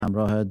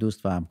همراه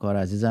دوست و همکار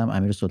عزیزم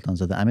امیر سلطان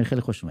زاده. امیر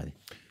خیلی خوش اومدی.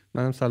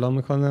 منم سلام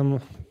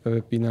میکنم به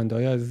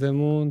بینندگان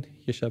عزیزمون.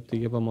 یه شب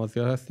دیگه با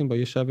مازیار هستیم با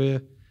یه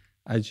شب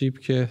عجیب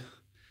که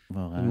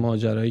واقعا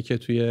ماجرایی که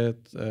توی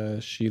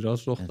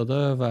شیراز رخ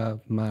داده و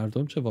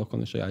مردم چه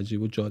واکنش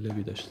عجیب و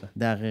جالبی داشتن.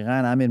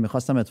 دقیقاً امیر،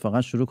 میخواستم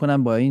اتفاقا شروع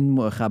کنم با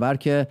این خبر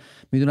که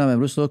میدونم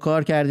امروز تو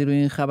کار کردی روی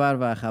این خبر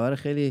و خبر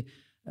خیلی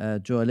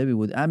جالبی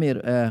بود. امیر،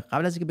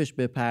 قبل از اینکه بهش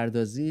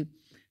بپردازی،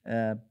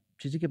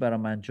 چیزی که برای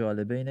من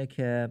جالبه اینه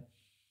که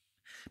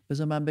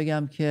بذار من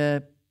بگم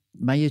که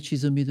من یه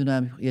چیزو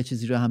میدونم، یه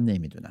چیزی رو هم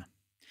نمیدونم.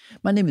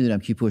 من نمیدونم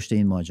کی پشت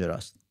این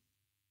ماجراست،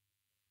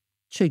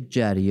 چه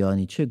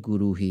جریانی، چه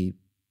گروهی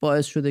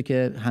باعث شده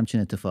که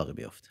همچین اتفاقی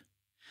بیفته.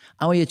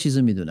 اما یه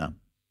چیزو میدونم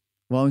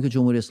و اون که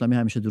جمهوری اسلامی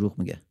همیشه دروغ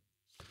میگه.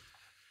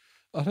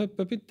 آره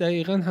ببین،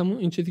 دقیقاً همون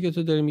این چیزی که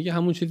تو داری میگی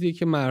همون چیزیه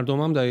که مردم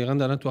هم دقیقاً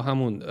دارن تو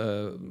همون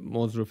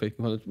موضوع رو فکر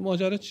میکنن.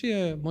 ماجرا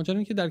چیه؟ ماجرا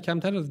اینه که در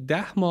کمتر از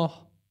 10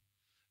 ماه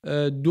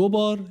 2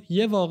 بار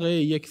یه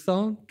واقعه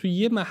یکسان تو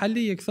یه محل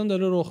یکسان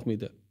داره رخ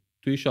میده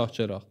توی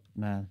شاهچراغ.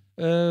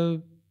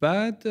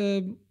 بعد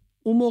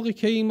اون موقع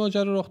که این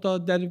ماجرا رخ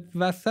داد در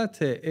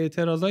وسط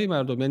اعتراضای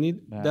مردم، یعنی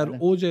در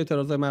اوج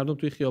اعتراضای مردم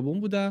توی خیابون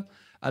بودن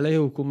علیه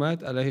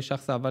حکومت، علیه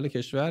شخص اول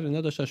کشور،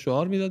 اینا داشتن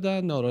شعار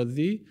میدادن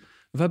ناراضی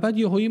و بعد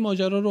یهویی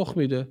ماجرا رخ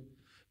میده.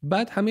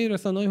 بعد همه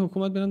رسانه‌های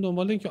حکومت میرن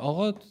دنبال این که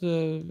آقا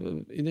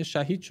اینا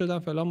شهید شدن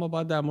فلان، ما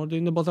باید در مورد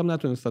اینو بازم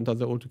نتونستن،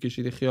 تازه ارتو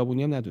کشیدی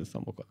خیابونی هم نتونستن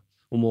بکنن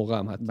اون موقع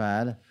هم حتی.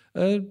 بله.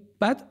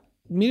 بعد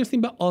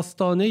میرسیم به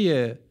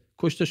آستانه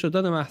کشته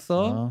شدن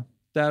مهسا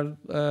در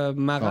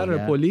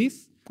مقر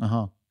پلیس.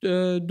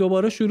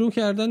 دوباره شروع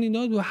کردن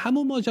اینا و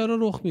همون ماجرا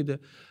رخ میده.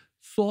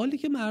 سوالی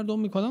که مردم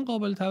میکنن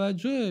قابل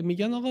توجهه،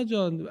 میگن آقا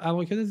جان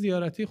اماکن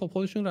زیارتی خب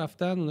خودشون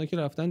رفتن، اونا که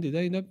رفتن دیدن،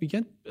 اینا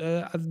میگن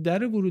از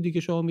در ورودی که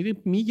شما میرید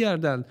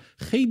میگردن،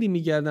 خیلی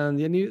میگردن،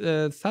 یعنی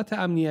سطح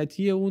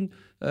امنیتی اون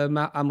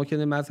اماکن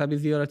مذهبی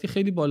زیارتی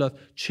خیلی بالاست.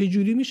 چه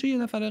جوری میشه یه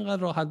نفر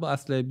اینقدر راحت با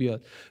اسلحه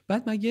بیاد؟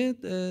 بعد مگه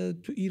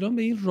تو ایران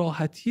به این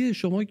راحتی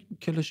شما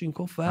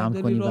کلاشینکوف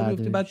برداری راه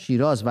بیفتی؟ بعد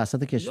شیراز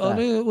وسط کشور،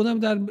 آره اونم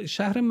در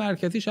شهر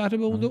مرکزی، شهر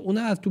به اون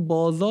از تو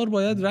بازار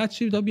باید رد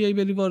شی تا بیای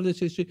بری وارد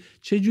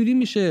چه جوری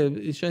میشه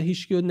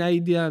هیچکیو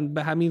ندیدن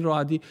به همین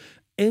راحتی؟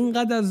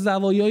 اینقدر از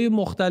زوایای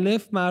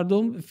مختلف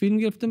مردم فیلم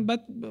گرفتن.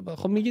 بعد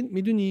خب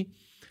میدونی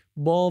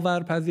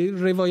باورپذیر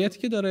روایتی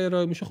که داره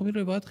ارائه میشه، خب این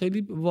روایت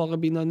خیلی واقع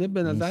بینانه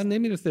به نظر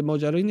نمیرسه.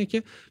 ماجرا اینه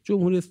که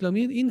جمهوری اسلامی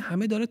این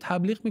همه داره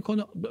تبلیغ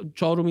میکنه،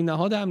 چهارمین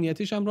نهاد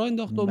امنیتیش هم راه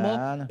انداخت و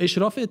ما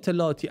اشراف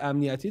اطلاعاتی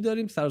امنیتی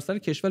داریم، سراسر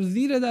کشور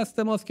زیر دست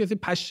ماست، کسی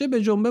پشه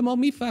به جنبه ما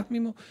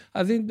میفهمیم و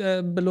از این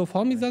بلوف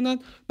ها میزنن.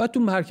 بعد تو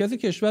مرکز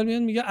کشور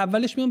میگن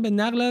اولش میان به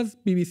نقل از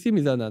BBC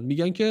میزنن،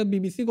 میگن که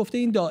BBC گفته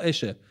این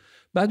داعشه.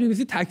 بعد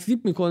BBC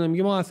تکذیب میکنه،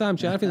 میگه ما اصلا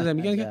همچین حرفی نزدیم،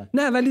 میگن که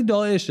نه ولی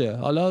داعشه.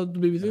 حالا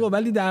BBC گفت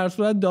ولی در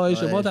صورت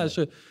داعشه ما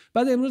تشه.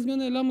 بعد امروز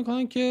میان اعلام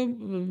میکنن که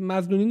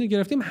مظنونین رو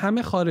گرفتیم،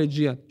 همه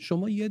خارجی هن.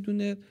 شما یه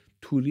دونه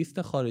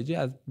توریست خارجی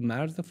از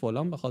مرز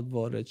فلان بخواد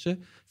وارد شه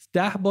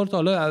 10 بار تا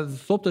حالا از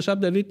صبح تا شب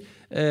دارید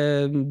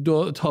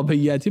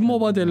تابعیتی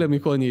مبادله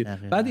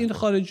میکنید. بعد این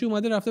خارجی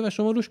اومده رفته و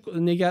شما روش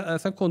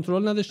اصلا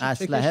کنترل نداشتید،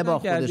 اسلحه با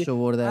خودش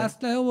آورده،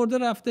 اسلحه آورده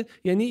رفته،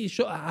 یعنی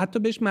حتی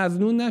بهش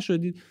مظنون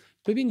نشدید.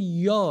 ببین،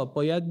 یا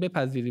باید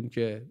بپذیریم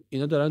که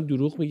اینا دارن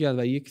دروغ میگن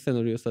و یک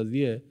سناریو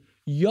سازیه،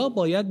 یا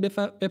باید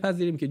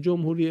بپذیریم که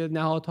جمهوری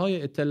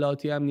نهادهای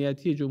اطلاعاتی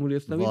امنیتی جمهوری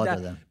اسلامی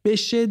به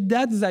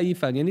شدت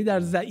ضعیفن، یعنی در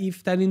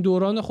ضعیف‌ترین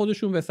دوران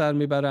خودشون به سر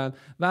میبرن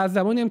و از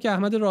زمانی هم که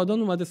احمد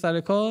رادان اومده سر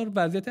کار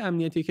وضعیت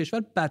امنیتی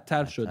کشور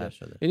بدتر شده.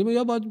 یعنی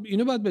یا باید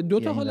اینو باید به 2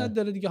 تا حالت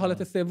داره دیگه.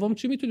 حالت سوم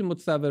چی میتونیم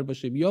متصور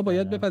باشیم؟ یا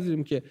باید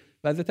بپذیریم که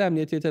وضعیت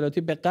امنیتی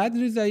اطلاعاتی به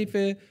قدری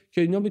ضعیفه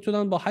که اینا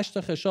میتونن با 8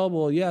 تا خشاب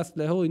و یه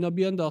اسلحه و اینا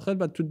بیان داخل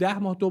و تو 10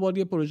 ماه 2 بار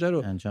یه پروژه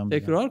رو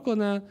تکرار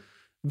کنن.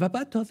 و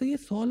بعد تازه یه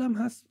سوالم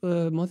هست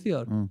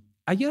مازیار،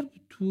 اگر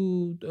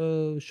تو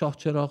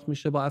شاهچراغ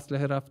میشه با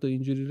اسلحه رفت و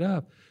اینجوری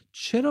رفت،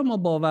 چرا ما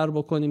باور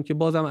بکنیم که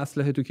بازم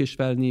اسلحه تو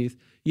کشور نیست؟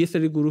 یه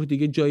سری گروه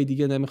دیگه جای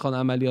دیگه نمیخوان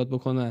عملیات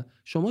بکنن.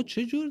 شما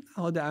چه جور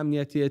نهاد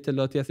امنیتی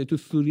اطلاعاتی هستی؟ تو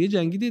سوریه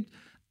جنگیدید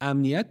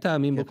امنیت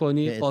تامین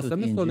بکنی،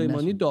 قاسم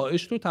سلیمانی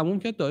داعش رو تموم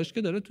کرد. داعش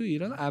که داره تو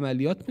ایران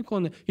عملیات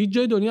میکنه، هیچ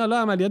جای دنیا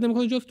الان عملیات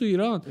نمیکنه جز تو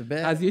ایران.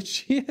 قضیه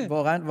چیه؟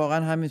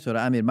 واقعا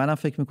همینطوره امیر. منم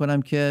فکر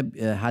میکنم که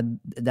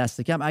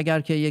دست کم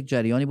اگر که یک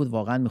جریانی بود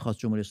واقعا میخواست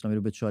جمهوری اسلامی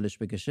رو به چالش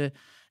بکشه،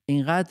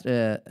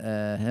 اینقدر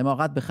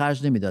حماقت به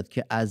خرج نمیداد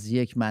که از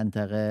یک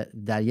منطقه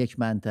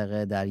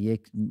در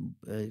یک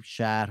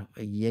شهر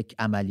یک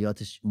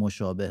عملیات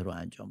مشابه رو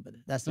انجام بده.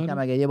 دست کم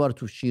اگر یه بار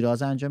تو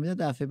شیراز انجام میده،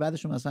 دفعه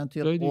بعدش مثلا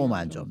توی قم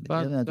انجام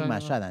بده، تو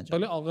مشهد انجام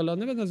بده.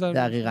 عاقلانه به نظر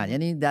دقیقاً.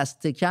 یعنی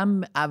دست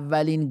کم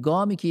اولین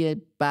گامی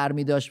که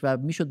برمی داشت و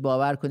میشد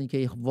باور کنی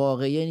که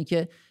واقعی اینی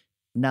که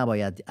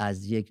نباید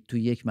از تو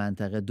یک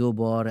منطقه 2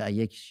 بار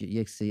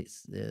یک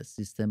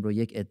سیستم رو،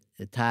 یک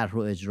طرح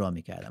رو اجرا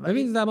می‌کردن.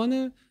 ببین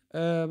زمان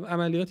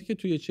عملیاتی که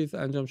توی چیز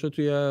انجام شد،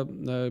 توی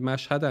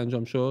مشهد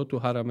انجام شد، تو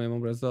حرم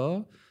امام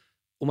رضا،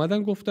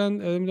 اومدن گفتن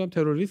نمیدونم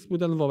تروریست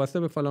بودن، وابسته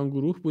به فلان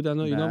گروه بودن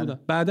و اینا بودن.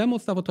 بعدا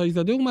مصطفی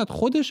تاج‌زاده اومد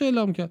خودش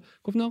اعلام کرد،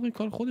 گفت نه این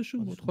کار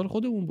خودشون بود، کار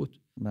خودمون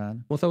بود.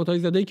 مصطفی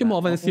تاج‌زاده‌ای که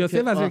معاون سیاسی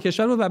وزیر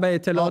کشور بود و به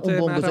اطلاعات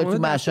محرمانه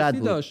دسترسی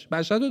داشت.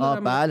 مشهد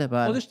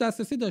بود. خودش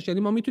دسترسی داشت. یعنی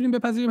ما میتونیم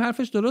بپذیریم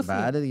حرفش درسته.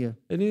 بله دیگه.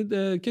 یعنی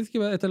کسی که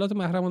به اطلاعات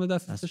محرمانه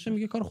دسترسی داشته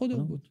میگه کار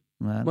خودمون بود.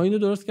 ما اینو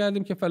درست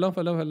کردیم که فلان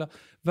فلان فلان.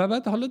 و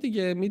بعد حالا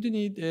دیگه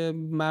میدونید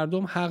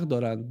مردم حق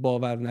دارن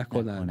باور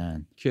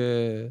نکنن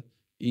که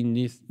این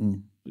نیست.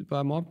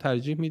 و ما هم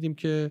ترجیح میدیم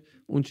که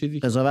اون چیزی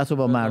که قضاوت رو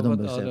با مردم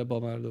بشه. آره با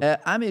مردم.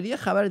 امیر، یه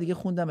خبر دیگه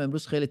خوندم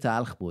امروز خیلی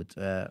تلخ بود.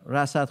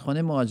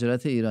 رصدخانه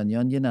مهاجرت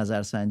ایرانیان یه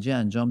نظرسنجی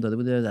انجام داده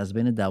بود از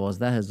بین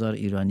 12,000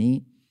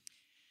 ایرانی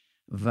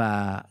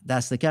و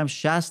دست کم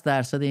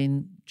 60%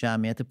 این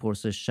جمعیت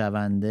پرسش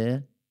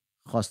شونده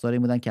خواستار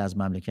این بودن که از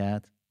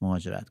مملکت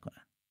مهاجرت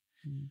کنن.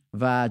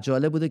 و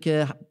جالب بوده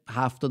که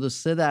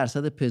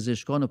 73%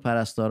 پزشکان و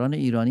پرستاران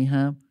ایرانی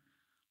هم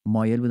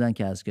مایل بودن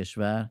که از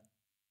کشور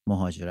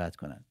مهاجرت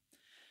کنن.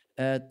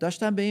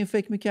 داشتم به این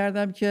فکر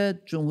میکردم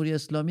که جمهوری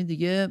اسلامی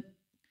دیگه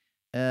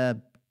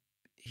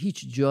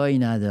هیچ جایی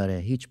نداره،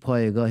 هیچ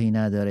پایگاهی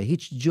نداره،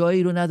 هیچ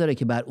جایی رو نداره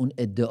که بر اون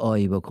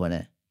ادعایی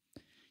بکنه.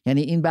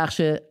 یعنی این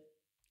بخش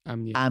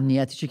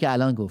امنیتی چی که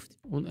الان گفت،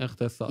 اون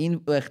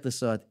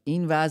اقتصاد،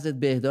 این وضع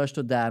بهداشت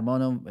و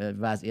درمان و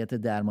وضعیت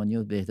درمانی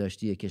و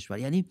بهداشتی کشور،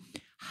 یعنی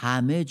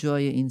همه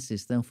جای این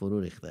سیستم فرو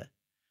ریخته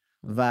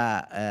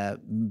و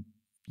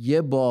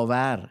یه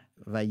باور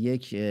و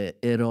یک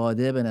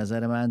اراده به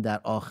نظر من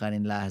در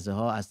آخرین لحظه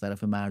ها از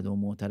طرف مردم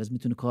معترض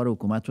میتونه کار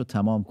حکومت رو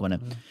تمام کنه.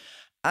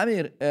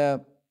 امیر،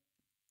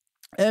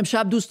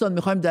 امشب دوستان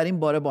میخوایم در این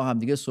باره با هم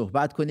دیگه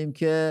صحبت کنیم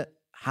که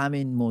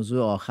همین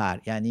موضوع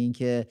آخر، یعنی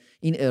اینکه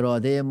این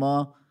اراده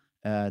ما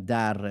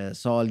در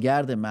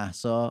سالگرد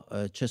مهسا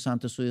چه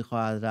سمت سوی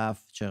خواهد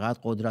رفت، چقدر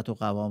قدرت و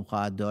قوام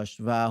خواهد داشت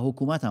و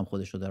حکومت هم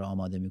خودش رو داره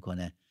آماده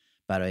میکنه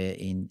برای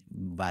این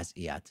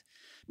وضعیت.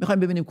 میخوایم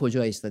ببینیم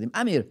کجا ایستادیم.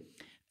 امیر،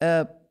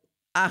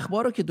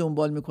 اخبار رو که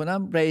دنبال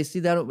میکنم،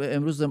 رئیسی در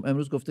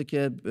امروز گفته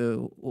که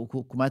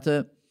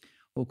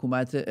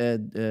حکومت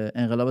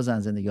انقلاب زن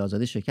زندگی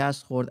آزادی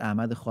شکست خورد.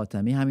 احمد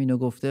خاتمی همینو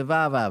گفته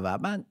و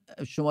من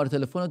شماره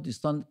تلفن رو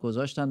دوستان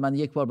گذاشتن، من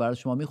یک بار برای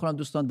شما میخونم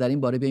دوستان، در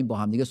این باره بیاییم با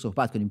هم دیگه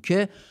صحبت کنیم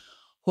که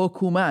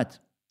حکومت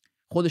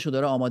خودش رو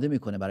داره آماده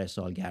میکنه برای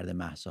سالگرد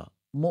مهسا.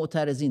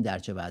 معترضین در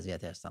چه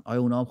وضعیتی هستن؟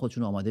 آیا اونا هم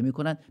خودشون آماده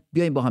میکنن؟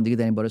 بیایم با هم دیگه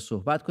در این باره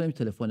صحبت کنیم.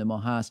 تلفن ما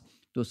هست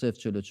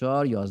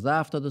 2044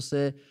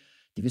 1173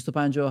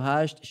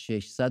 258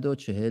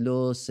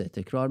 643.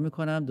 تکرار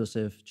میکنم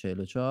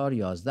 2044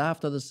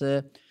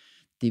 1173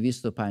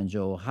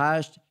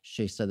 258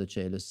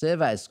 643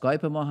 و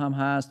اسکایپ ما هم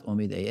هست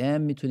امید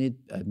AM.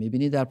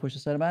 میبینید در پشت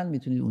سر من،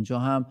 میتونید اونجا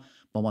هم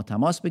با ما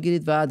تماس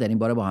بگیرید و در این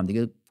باره با هم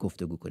دیگه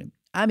گفتگو کنیم.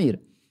 امیر،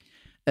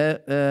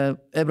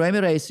 ابراهیم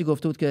رئیسی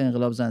گفته بود که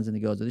انقلاب زن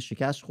زندگی آزادی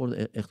شکست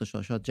خورد،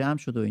 اغتشاشات جمع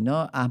شد و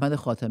اینا. احمد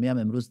خاتمی هم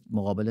امروز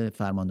مقابل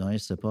فرماندهان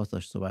سپاه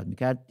داشت صحبت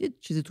میکرد، یه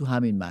چیزی تو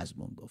همین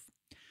مضمون گفت.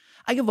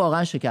 اگه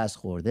واقعا شکست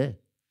خورده،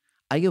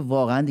 اگه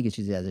واقعا دیگه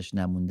چیزی ازش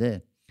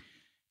نمونده،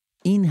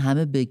 این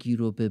همه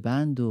بگیر و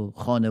ببند و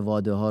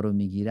خانواده ها رو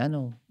میگیرن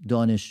و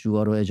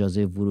دانشجوها رو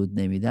اجازه ورود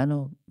نمیدن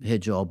و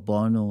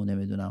حجاببان و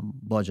نمیدونم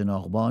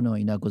باجناقبان و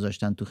اینا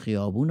گذاشتن تو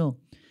خیابون و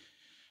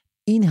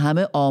این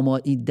همه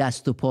این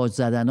دست و پا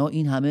زدن ها،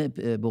 این همه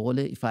به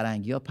قول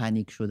فرنگی ها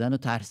پنیک شدن و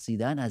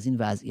ترسیدن از این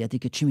وضعیتی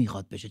که چی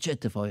میخواد بشه، چه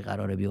اتفاقی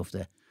قراره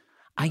بیفته.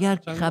 اگر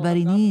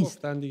خبری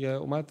نیست دیگه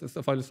اومد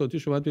فایل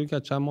صوتیش اومد بیرون که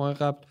چند ماه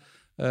قبل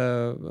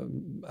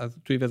از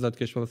توی وزارت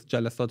کشور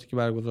جلساتی که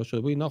برگزار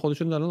شده بود اینا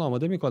خودشون دارن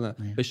آماده میکنن.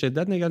 به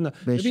شدت نگران.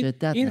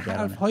 این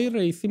حرف‌های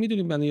رئیسی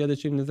میدونیم من یاد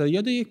چی میندازه؟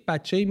 یاد یک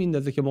بچه‌ای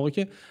میندازه که موقعی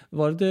که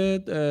وارد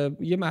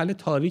یه محل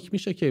تاریک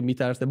میشه که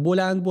میترسه،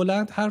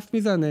 بلند حرف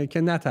میزنه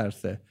که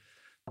نترسه.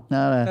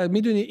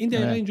 میدونی این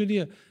دقیقا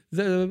اینجوریه.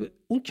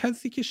 اون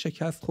کسی که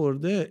شکست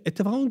خورده،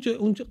 اتفاقا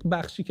اون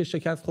بخشی که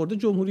شکست خورده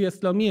جمهوری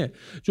اسلامیه.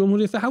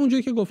 جمهوری اسلامی همون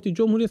جایی که گفتی،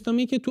 جمهوری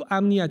اسلامی که تو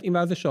امنیت این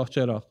وضع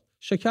شاهچراغ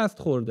شکست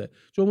خورده،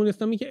 جمهوری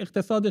اسلامی که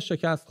اقتصاد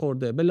شکست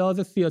خورده، به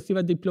لحاظ سیاسی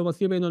و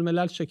دیپلماسی بین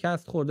الملل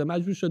شکست خورده،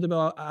 مجبور شده به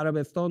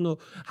عربستان و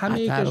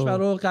همه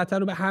کشورها و قطر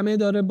رو به همه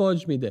داره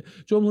باج میده،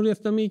 جمهوری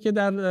اسلامی که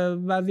در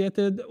وضعیت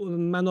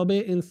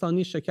منابع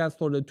انسانی شکست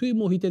خورده، توی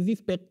محیط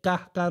زیست به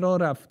قهقرا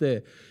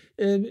رفته.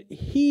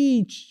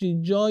 هیچ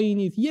جایی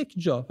نیست، یک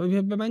جا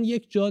به من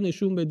یک جا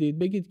نشون بدید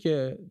بگید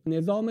که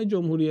نظام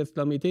جمهوری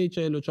اسلامی طی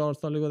 44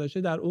 سال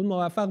گذشته در اون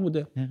موفق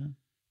بوده.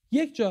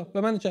 یک جا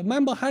به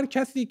من با هر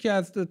کسی که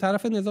از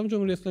طرف نظام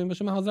جمهوری اسلامی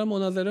باشه من حاضرم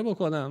مناظره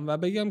بکنم و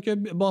بگم که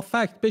با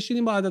فکت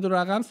بشینیم با عدد و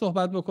رقم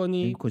صحبت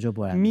بکنیم.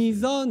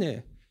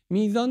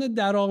 میزان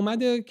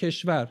درآمد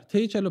کشور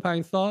طی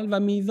 45 سال و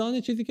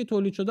میزان چیزی که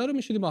تولید شده رو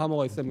میشینیم با هم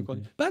مقایسه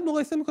میکنیم. بعد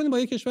مقایسه میکنیم با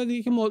یک کشور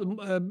دیگه که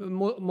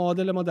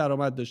معادل ما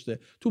درآمد داشته،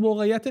 تو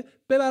موقعیت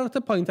به مراتب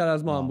پایین‌تر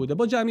از ما هم بوده،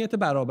 با جمعیت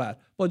برابر،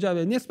 با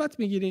جمعیت نسبت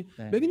میگیریم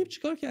ببینیم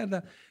چیکار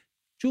کردن.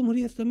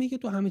 جمهوری اسلامی که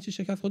تو همه چی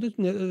شکست خورده،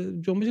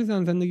 جنبش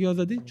زندگی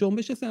آزادی،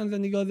 جنبش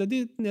زندگی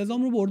آزادی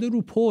نظام رو برده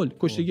رو پل،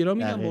 کشته‌گیرا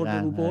میگن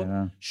برده رو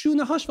پل،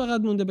 شونه هاش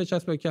فقط مونده به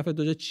چسب کف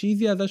دوجه،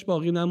 چیزی ازش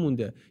باقی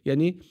نمونده.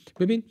 یعنی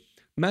ببین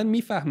من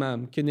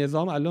میفهمم که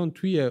نظام الان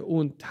توی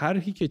اون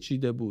طرحی که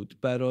چیده بود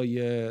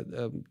برای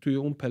توی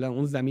اون پلن،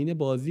 اون زمین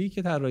بازی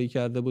که طراحی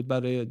کرده بود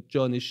برای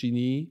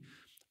جانشینی،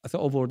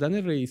 اصلا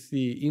آوردن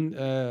رئیسی، این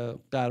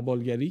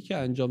غربالگری که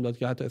انجام داد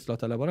که حتی اصلاح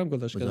طلبها هم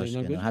گذاشت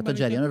کنار، حتی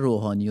جریان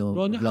روحانی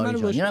و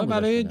لاریجانی هم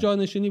برای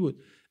جانشینی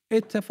بود.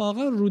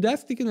 اتفاقا رو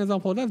دستی که نظام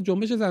خورده از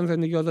جنبش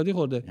زندگی آزادی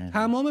خورده.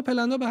 تمام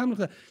پلن‌ها به هم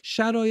ریخته.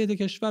 شرایط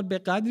کشور به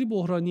قدری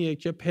بحرانیه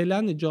که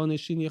پلن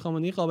جانشینی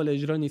خامنه‌ای قابل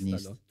اجرا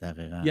نیست.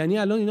 دقیقاً. یعنی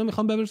الان اینا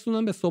میخوان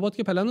برسونن به ثبات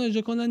که پلن رو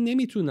اجرا کنن،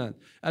 نمیتونن.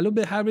 الان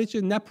به هر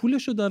چیز نه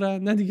پولشو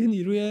دارن، نه دیگه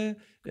نیروی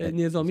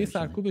نظامی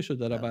سرکوبشو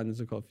داره به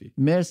اندازه کافی.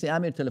 مرسی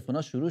امیر،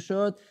 تلفن‌ها شروع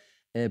شد.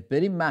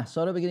 بریم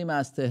مهسا رو بگیریم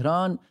از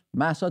تهران.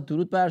 مهسا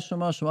درود بر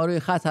شما، شما روی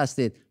خط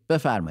هستید،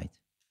 بفرمایید.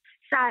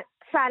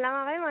 سلام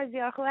آقای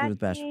مازیار، خوب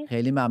هستید؟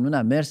 خیلی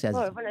ممنونم، مرسی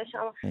عزیزم.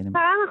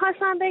 فقط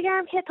می‌خواستم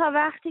بگم که تا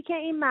وقتی که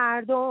این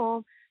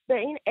مردم به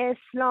این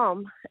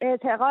اسلام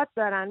اعتقاد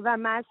دارن و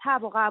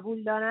مذهب و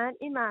قبول دارن،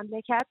 این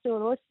مملکت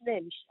درست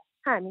نمیشه.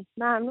 همین،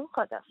 ممنون،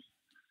 خدا.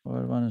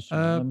 قربان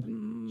شما.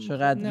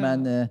 چقدر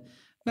من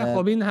نه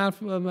خب این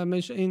حرف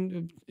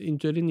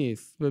اینطوری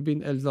نیست.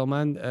 ببین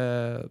الزاما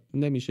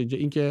نمیشه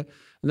این که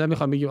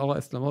نمیخوام بگیم آقا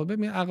اسلام ها،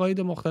 ببین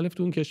عقاید مختلف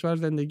تو اون کشور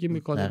زندگی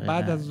میکنه.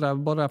 بعد از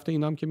با رفته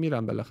اینا هم که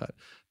میرن، بالاخره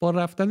با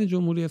رفتن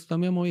جمهوری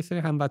اسلامی ما یه سری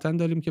هموطن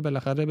داریم که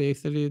بالاخره به یه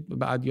سری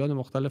به ادیان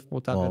مختلف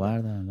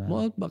معتقدن.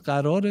 ما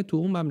قراره تو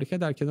اون مملکت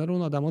در کنار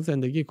اون آدما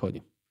زندگی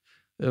کنیم.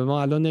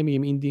 ما الان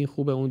نمیگیم این دین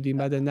خوبه اون دین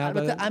بده. نه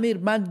البته امیر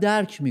من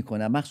درک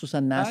میکنم، مخصوصا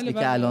نسلی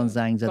که الان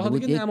زنگ زده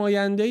بود، یک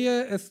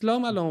نماینده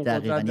اسلام الان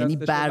قدرت، یعنی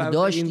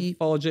برداشتی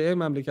فاجعه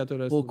مملکت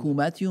رو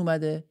حکومتی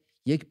اومده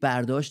یک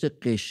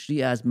برداشت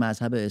قشری از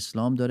مذهب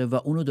اسلام داره و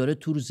اونو داره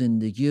تو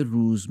زندگی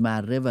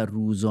روزمره و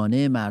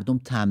روزانه مردم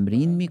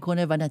تمرین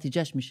میکنه و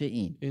نتیجهش میشه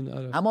این.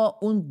 اما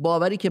اون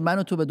باوری که من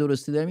و تو به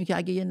درستی داریم، که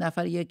اگه یه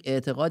نفر یک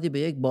اعتقادی به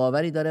یک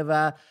باوری داره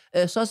و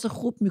احساس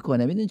خوب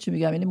میکنه، میدونی چی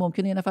میگم؟ یعنی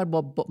ممکنه یه نفر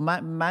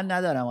من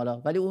ندارم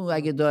حالا، ولی اون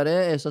اگه داره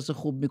احساس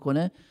خوب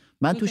میکنه،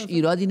 من توش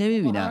ایرادی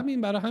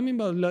نمیبینم. برای همین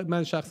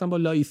من شخصا با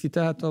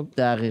لایسیته حتی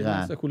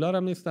دقیقاً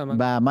سکولارم نیستم،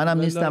 منم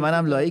نیستم،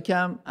 منم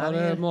لایکم.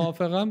 آره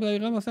موافقم.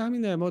 دقیقاً واسه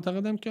همینه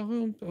معتقدم که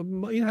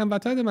این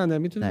هموطن منه،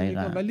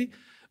 میتونه. ولی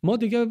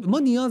ما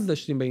نیاز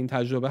داشتیم به این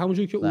تجربه،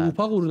 همونجوری که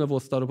اروپا قرون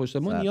وسطا رو پشت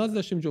ما نیاز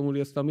داشتیم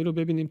جمهوری اسلامی رو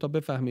ببینیم تا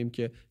بفهمیم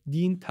که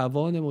دین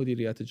توان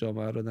مدیریت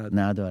جامعه رو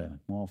نداره.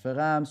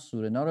 موافقم.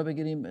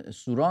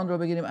 سوران رو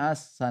بگیریم از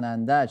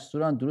سنندج.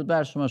 سوران درود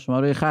بر شما، شما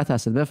روی خط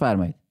هستید،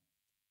 بفرمایید.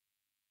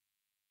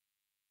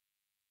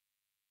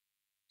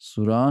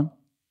 سوران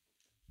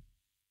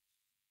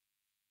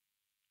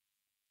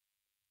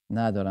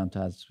ندارم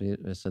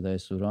تصویر صدای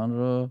سوران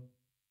رو.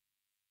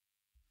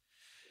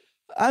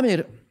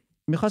 امیر،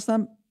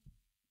 میخواستم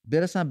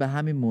برسم به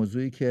همین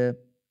موضوعی که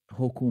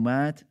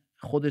حکومت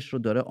خودش رو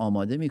داره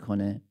آماده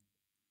میکنه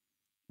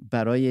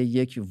برای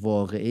یک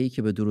واقعه‌ای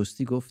که به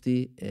درستی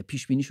گفتی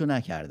پیشبینیشو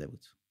نکرده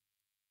بود.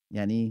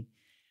 یعنی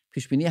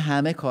پیشبینی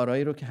همه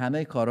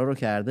کارا رو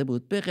کرده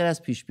بود، به غیر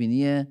از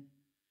پیشبینی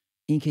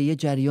این که یه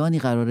جریانی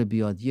قراره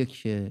بیاد،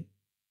 یک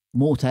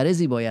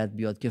معترضی باید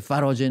بیاد که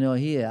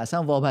فراجناهیه،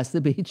 اصلا وابسته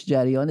به هیچ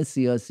جریان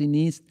سیاسی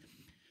نیست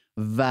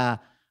و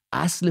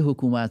اصل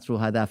حکومت رو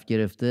هدف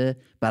گرفته،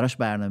 براش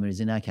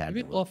برنامه‌ریزی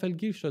نکرده.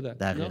 غافلگیر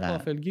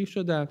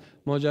شدن.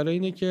 ماجرا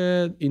اینه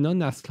که اینا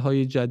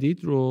نسل‌های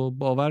جدید رو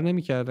باور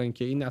نمی‌کردن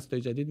که این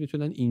نسل‌های جدید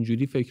میتونن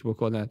اینجوری فکر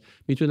بکنن،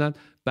 میتونن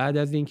بعد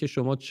از اینکه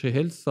شما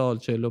 40 سال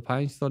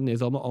 45 سال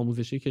نظام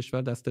آموزشی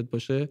کشور دستت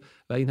باشه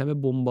و این همه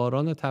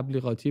بمباران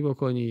تبلیغاتی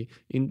بکنی،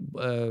 این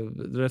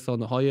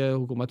رسانه‌های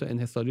حکومت رو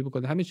انحصاری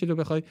بکنی، همه چی رو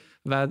بخوای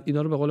و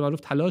اینا رو به قول معروف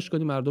تلاش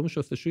کنی مردم رو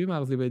شستشوی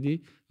مغزی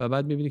بدی و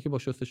بعد می‌بینی که با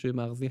شستشوی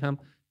مغزی هم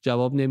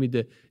جواب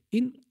نمیده.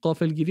 این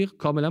غافلگیری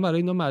کاملا برای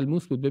اینا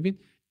ملموس بود. ببین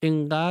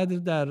انقدر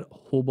در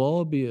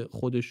حباب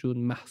خودشون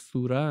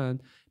محصورن،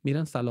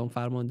 میرن سلام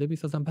فرمانده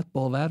میسازن، بعد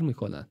باور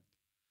میکنن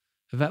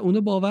و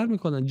اونو باور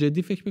میکنن،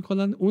 جدی فکر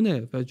میکنن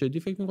اونه و جدی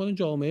فکر میکنن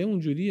جامعه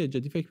اونجوریه،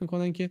 جدی فکر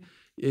میکنن که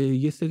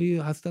یه سری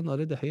هستن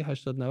آره دهه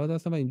 80 90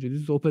 هستن و اینجوری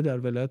ذوب در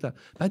ولایت.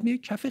 بعد میگه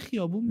کف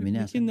خیابون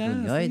میبینه که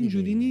نه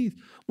اینجوری نیست.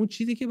 اون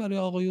چیزی که برای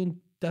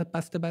آقایون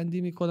بسته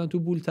بندی میکنن تو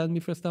بولتن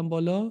میفرستن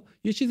بالا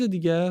یه چیز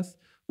دیگه است،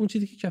 اون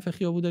چیزی که کف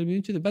خیابون داره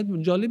میبینی چیزه.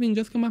 بعد جالب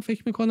اینجاست که من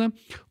فکر میکنم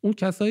اون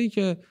کسایی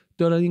که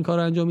دارن این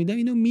کارو انجام میدن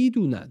اینو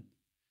میدونن،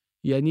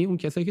 یعنی اون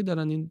کسایی که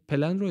دارن این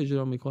پلن رو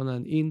اجرا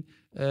میکنن، این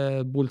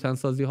بولتن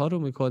سازی ها رو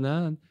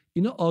میکنن،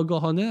 اینا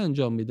آگاهانه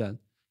انجام میدن.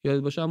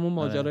 یاد باشه همون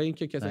ماجرا این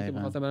که کسایی که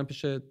میخواستن برن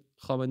پیش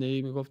خامنه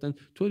ای میگفتن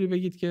طوری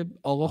بگید که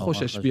آقا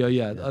خوشش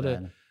بیاید.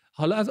 آره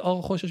حالا از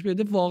آقا خوشش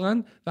بیاده،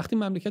 واقعا وقتی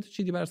مملکت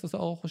چیدی بر اساس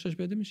آقا خوشش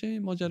بیاده میشه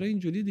ماجرا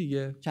اینجوری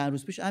دیگه. چند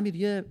روز پیش امیر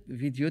یه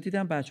ویدیو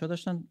دیدم، بچه‌ها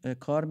داشتن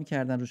کار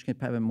میکردن روش که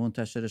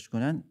منتشرش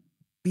کنن،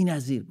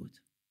 بی‌نظیر بود.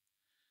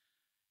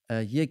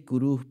 یک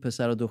گروه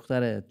پسر و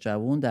دختر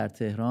جوان در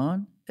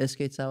تهران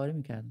اسکیت سواری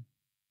میکردن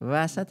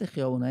وسط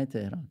خیابونای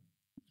تهران.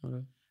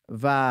 آره.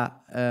 و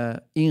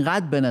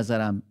اینقدر به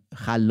نظرم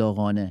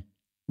خلاقانه،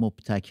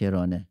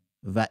 مبتکرانه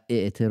و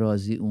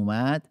اعتراضی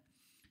اومد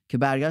که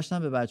برگشتم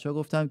به بچه‌ها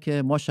گفتم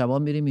که ما شبا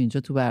میریم اینجا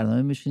تو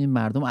برنامه میشینیم،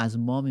 مردم از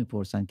ما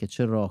میپرسن که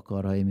چه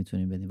راهکارهایی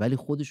میتونیم بدیم، ولی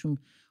خودشون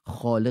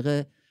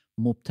خالق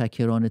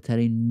مبتکرانه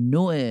ترین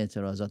نوع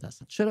اعتراضات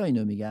هستن. چرا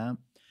اینو میگم؟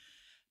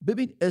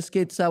 ببین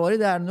اسکیت سواری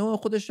در نوع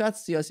خودش شاید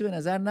سیاسی به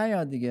نظر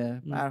نیاد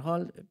دیگه، به هر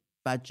حال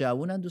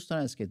بچه‌جوونن دوست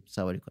دارن اسکیت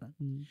سواری کنن،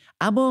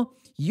 اما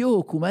یه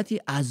حکومتی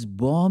از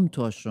بام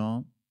تا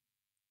شام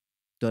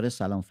داره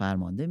سلام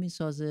فرمانده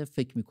میسازه،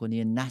 فکر میکنه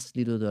یه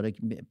نسلی رو داره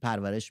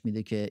پرورش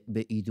میده که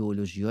به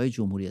ایدئولوژی‌های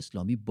جمهوری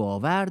اسلامی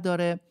باور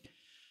داره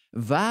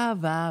و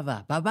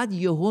بعد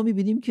یهو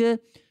میبینیم که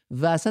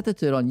وسط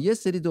تهران یه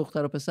سری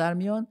دختر و پسر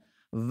میان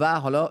و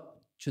حالا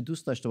چه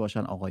دوست داشته باشن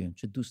آقایون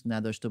چه دوست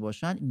نداشته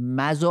باشن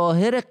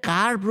مظاهر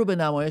غرب رو به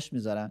نمایش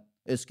میذارن.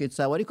 اسکیت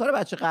سواری کار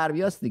بچه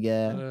غربیاست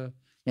دیگه.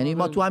 یعنی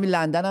ما تو همین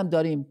لندن هم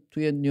داریم،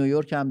 توی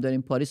نیویورک هم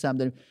داریم، پاریس هم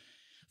داریم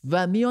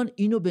و میان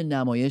اینو به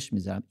نمایش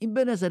میذارم. این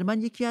به نظر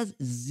من یکی از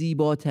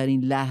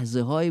زیباترین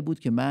لحظه هایی بود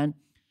که من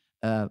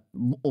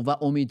و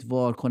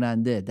امیدوار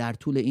کننده در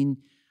طول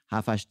این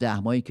 7-8-10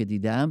 ماهی که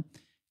دیدم،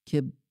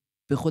 که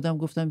به خودم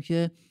گفتم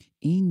که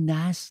این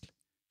نسل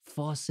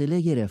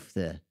فاصله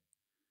گرفته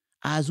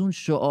از اون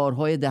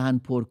شعارهای دهن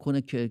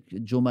پرکنه که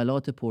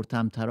جملات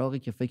پرطمطراقی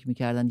که فکر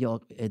میکردن یه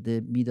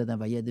عده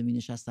میدادن و یه عده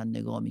مینشستن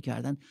نگاه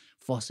میکردن،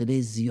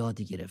 فاصله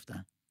زیادی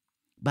گرفتن.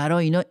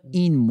 برای اینا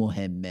این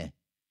مهمه.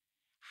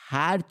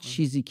 هر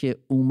چیزی که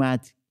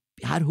اومد،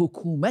 هر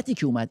حکومتی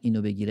که اومد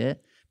اینو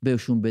بگیره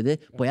بهشون بده،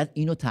 باید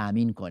اینو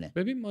تأمین کنه.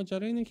 ببین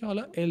ماجرا اینه که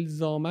حالا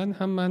الزامن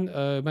هم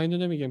من اینو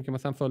نمیگم که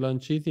مثلا فلان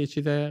چیز یه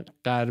چیز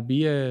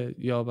غربیه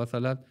یا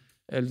مثلا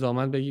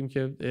الزامن بگیم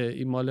که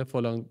این مال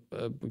فلان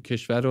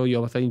کشور رو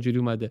یا مثلا اینجوری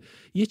اومده.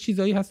 یه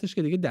چیزایی هستش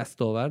که دیگه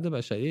دستاورد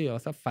بشریه یا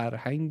مثلا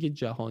فرهنگ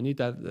جهانی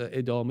در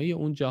ادامه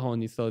اون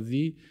جهانی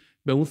سازی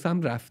به اون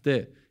سم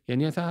رفته.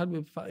 یعنی مثلا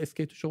هر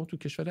اسکیت شما تو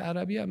کشور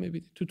عربی هم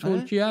می‌بینید، تو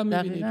ترکیه هم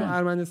می‌بینید، تو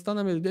ارمنستان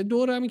هم می‌بینید،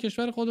 دور همین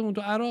کشور خودمون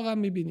تو عراق هم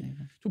می‌بینید،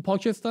 تو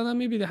پاکستان هم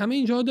می‌بینید، همه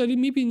اینجاها داری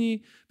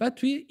می‌بینی. بعد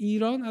توی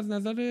ایران از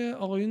نظر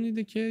آقایون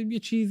دیده که یه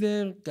چیز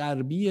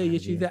غربیه، یه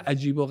چیز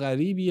عجیب و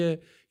غریبیه،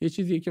 یه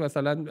چیزیه که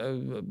مثلا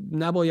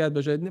نباید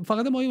باشه.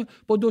 فقط ما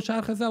با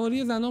دوچرخه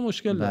سواری زنا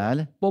مشکل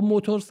دارن، با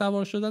موتور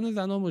سوار شدن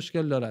زنا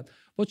مشکل دارن،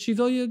 با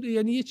چیزای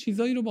یعنی یه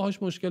چیزایی رو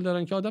باهاش مشکل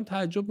دارن که آدم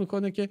تعجب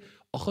میکنه که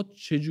آخه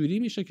چجوری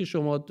میشه که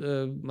شما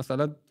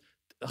مثلا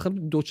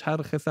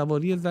دوچرخه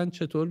سواری زن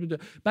چطور میده؟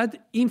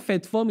 بعد این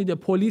فتوا میده،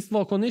 پلیس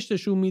واکنش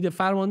نشون میده،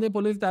 فرمانده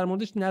پلیس در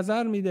موردش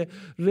نظر میده،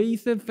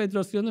 رئیس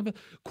فدراسیون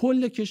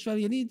کل کشور،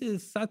 یعنی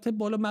سطح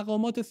بالا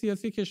مقامات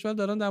سیاسی کشور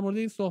دارن در مورد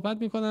این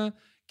صحبت میکنن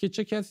که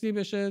چه کسی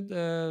بشه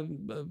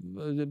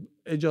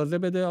اجازه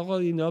بده آقا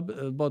اینا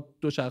با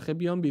دوچرخه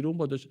بیان بیرون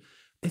با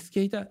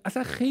اسکیت.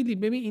 اصلا خیلی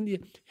ببین این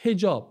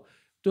حجاب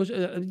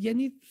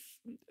یعنی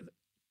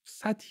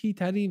سطحی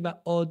ترین و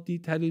عادی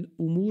ترین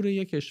امور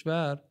یک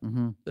کشور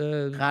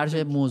خرج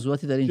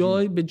موضوعاتی در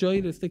این به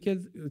جایی رسیده که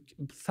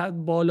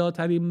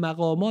بالاترین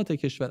مقامات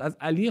کشور از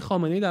علی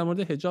خامنه‌ای در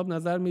مورد حجاب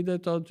نظر میده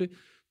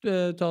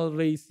تا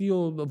رئیسی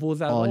و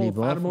وزرا و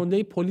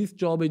فرمانده پلیس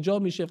جابجا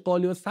میشه،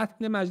 قالی و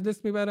سطح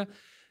مجلس میبره.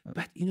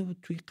 بعد اینو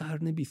توی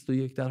قرن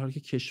 21 در حالی که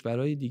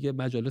کشورهای دیگه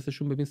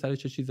مجالسشون ببین سر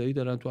چه چیزایی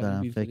دارن تو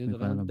همون بیزینس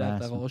دارن،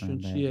 دغدغه هاشون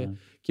چیه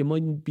که ما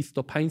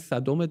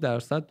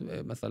 25%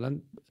 مثلا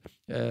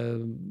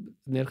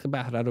نرخ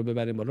بهره رو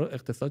ببریم بالا،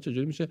 اقتصاد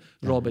چجوری میشه،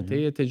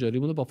 رابطه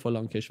تجاریمون رو با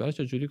فلان کشور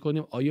چجوری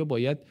کنیم، آیا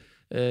باید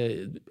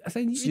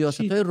اصلا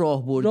سیاست‌های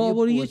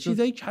راهبردی یه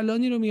چیزای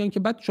کلانی رو میگن که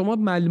بعد شما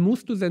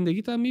ملموس تو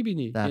زندگیت هم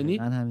میبینی. یعنی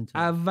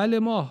اول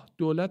ماه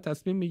دولت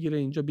تصمیم میگیره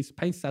اینجا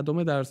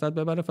 25%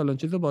 ببره فلان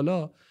چیز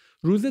بالا،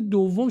 روز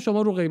دوم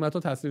شما رو قیمتا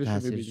تاثیرش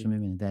رو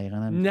میبینید.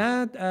 دقیقاً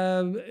نه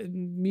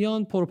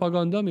میان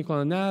پروپاگاندا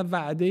میکنن، نه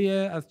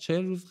وعده از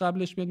 40 روز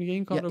قبلش میاد میگه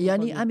این کار رو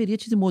یعنی امیر یه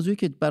چیز موضوعی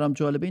که برام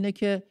جالبه اینه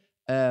که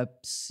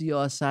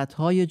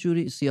سیاست‌های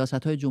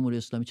جمهوری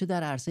اسلامی چه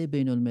در عرصه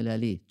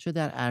بین‌المللی چه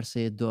در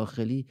عرصه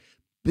داخلی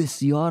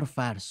بسیار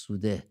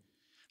فرسوده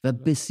و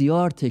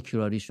بسیار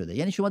تکراری شده.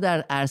 یعنی شما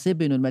در عرصه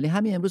بین‌المللی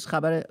همین امروز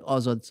خبر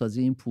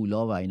آزادسازی این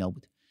پولا و اینا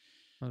بود.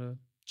 آره.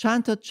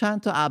 چند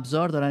تا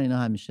ابزار دارن اینا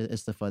همیشه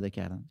استفاده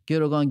کردن،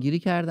 گروگانگیری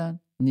کردن،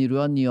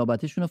 نیروهای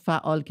نیابتیشون رو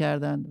فعال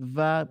کردن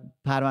و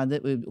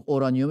پرونده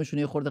اورانیومشون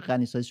یه خورده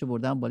غنی‌سازیشو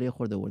بردن بالا یه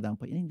خورده بردن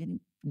پایین. یعنی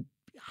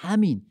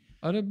همین.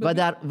 آره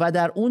و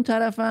در اون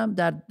طرف هم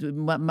در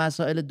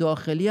مسائل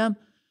داخلی هم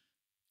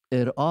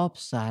ارعاب،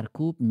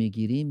 سرکوب،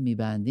 میگیریم،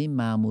 میبندیم،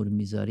 مأمور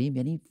میذاریم.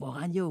 یعنی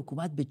واقعا یه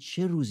حکومت به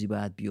چه روزی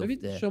باید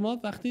بیفته؟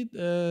 شما وقتی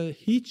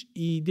هیچ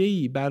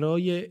ایده‌ای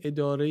برای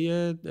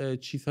اداره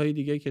چیزهای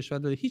دیگه کشور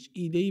داری، هیچ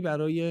ایده‌ای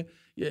برای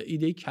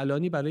ایده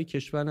کلانی برای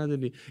کشور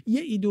نداری،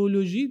 یه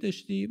ایدئولوژی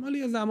داشتی مال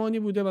یه زمانی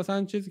بوده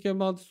مثلا چیزی که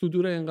ما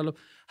صدور انقلاب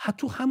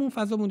حتی همون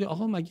فضا مونده.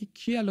 آقا مگه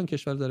کی الان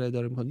کشور داره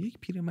اداره میکنه؟ یک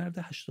پیرمرد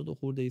 80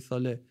 خورده ای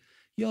ساله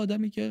یه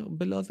آدمی که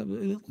به لازم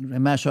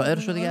مشاعر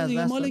شده دیگه از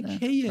دست مال دادن.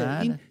 کیه؟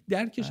 بله. این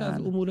درکش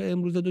از امور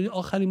امروز دنیا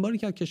آخرین باری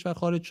که از کشور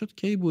خارج شد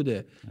کی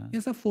بوده؟ این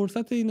اصلا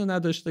فرصت اینو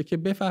نداشته که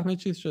بفهمه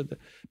چیز شده.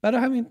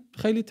 برای همین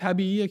خیلی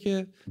طبیعیه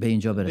که به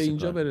اینجا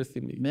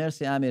برسیم دیگه.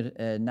 مرسی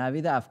امیر.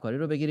 نوید افکاری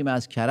رو بگیریم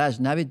از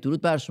کرج. نوید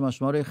درود بر شما،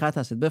 شما روی خط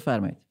هستید،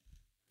 بفرمایید.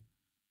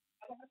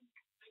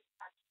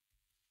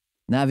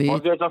 نوید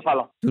مازیار جان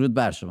سلام. درود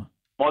بر شما.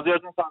 مازیار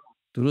جان سلام.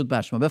 درود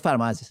بر شما،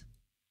 بفرما عزیز.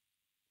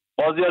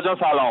 مازیار جان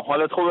سلام،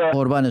 حالت خوبه؟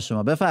 قربان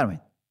شما،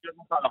 بفرمایید.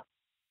 سلام.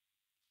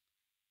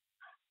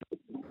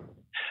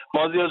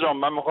 مازیار جان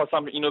من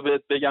می‌خواستم اینو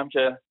بهت بگم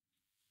که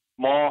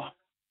ما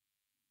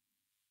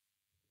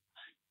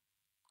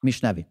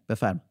میشنویم،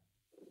 بفرمایید.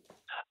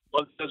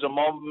 مازیار جان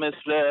ما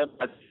مثل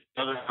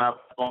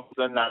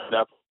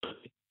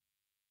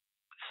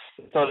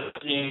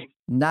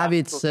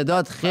نوید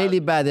صدات خیلی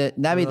بده.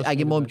 نوید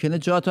اگه ممکنه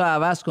جاتو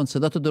عوض کن،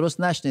 صداتو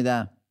درست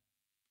نشنیدم.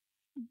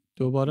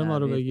 دوباره ما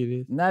رو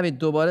بگیرید. نوید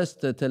دوباره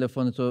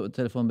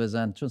تلفن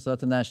بزن چون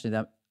صداتو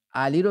نشنیدم.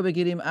 علی رو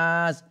بگیریم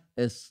از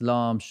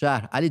اسلام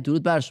شهر. علی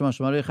درود بر شما،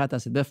 شما روی خط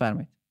هستید،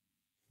 بفرمایید.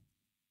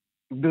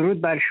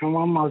 درود بر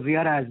شما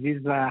مازیار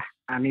عزیز و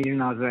امیر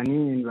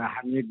نازنین و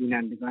همه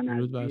بینندگان عزیز.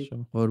 درود بر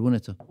شما.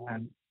 قربونتون.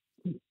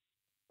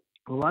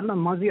 والا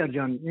مازیار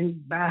جان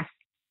این بحث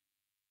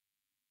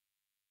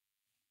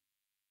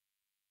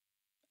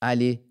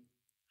علی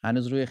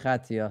هنوز روی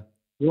خط یا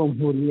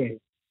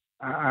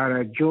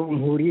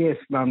جمهوری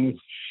اسلامی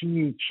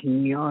هیچ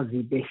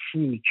نیازی به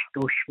هیچ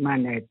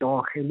دشمن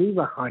داخلی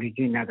و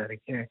خارجی نداره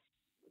که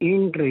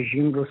این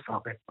رژیم رو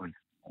ساقط کنه.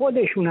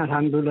 خودشون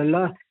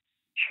الحمدلله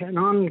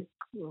چنان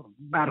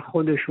بر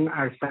خودشون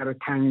عرصه رو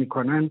تنگ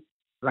میکنن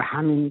و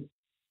همین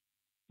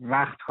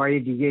وقتهای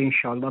دیگه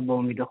انشالله با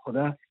امید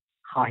خدا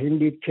خواهیم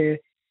دید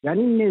که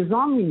یعنی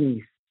نظامی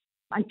نیست.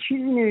 من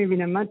چیزی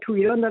نمیبینم. من تو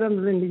ایران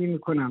دارم زندگی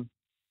میکنم،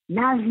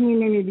 نظمی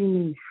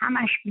نمیبینی،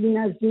 همش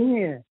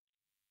بی‌نظمیه،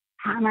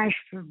 همش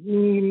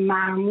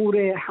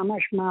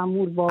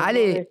مأمور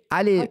بازاره.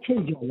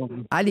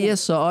 علی یه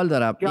سوال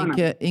دارم.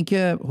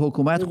 اینکه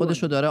حکومت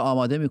خودشو داره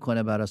آماده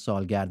میکنه برای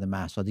سالگرد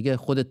مهسا، دیگه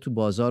خودت تو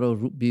بازار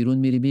رو بیرون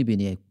میری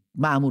میبینی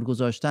مأمور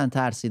گذاشتن،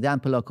 ترسیدن،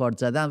 پلاکارد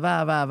زدن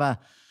و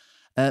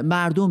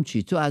مردم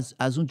چی؟ تو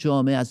از اون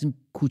جامعه، از این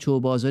کوچه و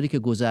بازاری که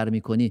گذر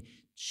میکنی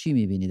چی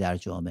میبینی در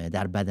جامعه،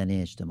 در بدنه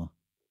اجتماع؟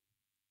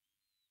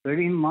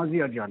 ببین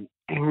مازیار جان،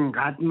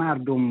 انقدر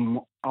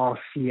مردم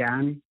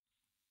عاصیان،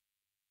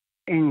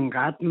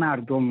 انقدر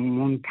مردم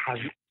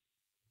منتظر.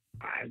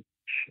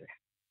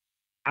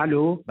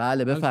 الو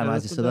بله بفرما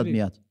عزیز، صدات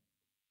میاد.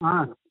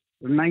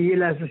 من یه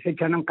لحظه فکر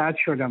کنم قطع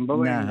شدم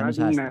بابا.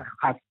 اینقدر این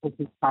خط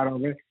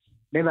خرابه،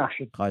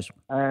 ببخشید. خواهش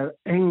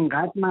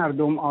انقدر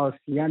مردم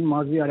عاصیان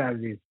مازیار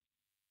عزیز،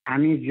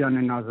 امید جان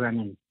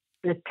نازنین،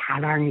 به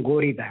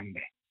تلنگری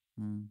بنده.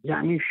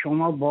 یعنی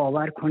شما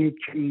باور کنید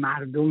که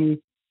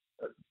مردمی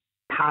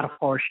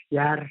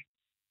پرخاشگر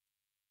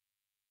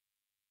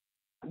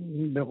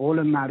به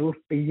قول معروف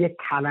به یه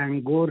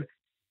تلنگر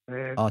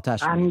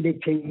بنده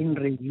که این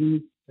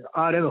رژیم.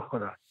 آره به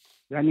خدا.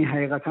 یعنی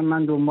حقیقتا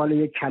من دنبال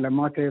یک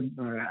کلمات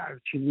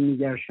چیزی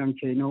میگشتم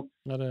که اینو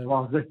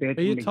واضح بهتون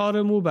بگم. یه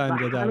تار مو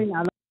بنده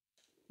در.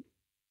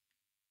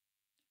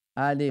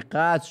 علی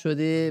قطع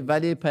شدی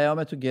ولی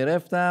پیامتو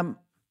گرفتم.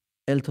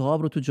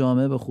 التهاب رو تو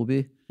جامعه به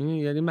خوبی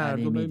یعنی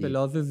مردم به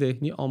لحاظ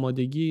ذهنی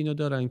آمادگی اینو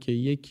دارن که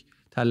یک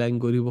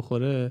تلنگری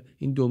بخوره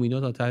این دومینا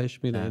تا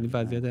تهش میره. یعنی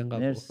وضعیت اینقدر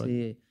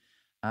مرسی.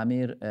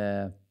 امیر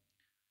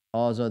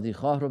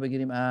آزادیخواه رو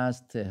بگیریم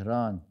از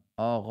تهران.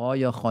 آقا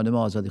یا خانم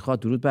آزادیخواه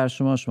درود بر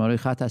شما، شما روی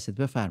خط هستید،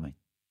 بفرمایید.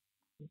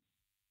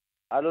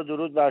 الو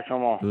درود بر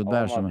شما. درود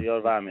بر شما.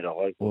 مازیار و امیر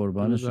آقای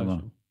قربان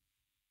شما.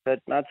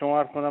 خدمت شما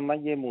عرض کنم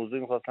من یه موضوع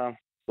می‌خواستم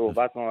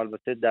صحبت کنم،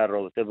 البته در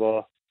رابطه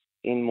با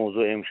این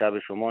موضوع امشب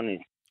شما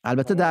نیست.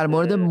 البته در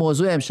مورد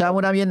موضوع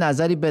امشبمون هم یه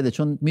نظری بده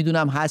چون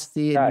میدونم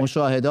هستی.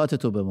 مشاهدات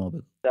تو به ما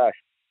بگو.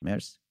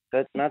 مرسی.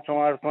 خدمت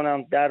شما عرض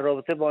کنم در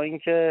رابطه با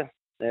اینکه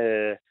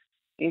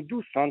این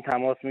دوستان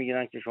تماس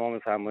میگیرن که شما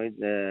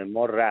میفرمایید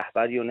ما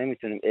رهبری رو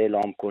نمیتونیم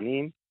اعلام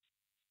کنیم،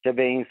 که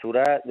به این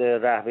صورت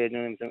رهبری رو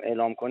نمیتونیم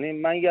اعلام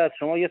کنیم. من از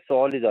شما یه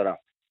سوالی دارم.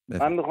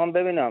 من میخوام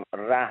ببینم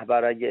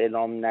رهبر اگه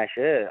اعلام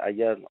نشه،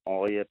 اگر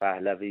آقای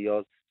پهلوی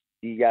یا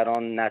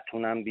دیگران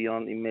نتونن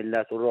بیان این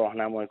ملت رو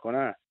راهنمایی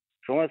کنن،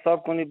 شما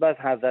حساب کنید بس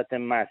حضرت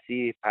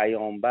مسیح،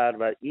 پیامبر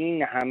و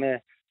این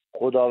همه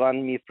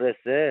خداوند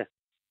میفرسته،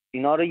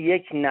 اینا رو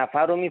یک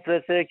نفر رو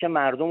میفرسته که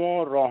مردم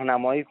رو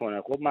راهنمایی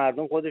کنه. خب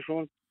مردم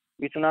خودشون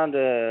میتونن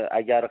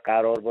اگر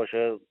قرار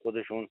باشه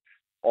خودشون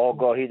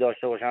آگاهی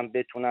داشته باشن،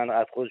 بتونن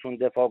از خودشون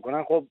دفاع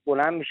کنن، خب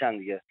بلند میشن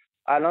دیگه.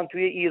 الان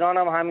توی ایران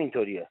هم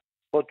همینطوریه.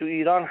 خب تو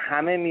ایران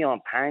همه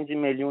میان، 5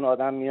 میلیون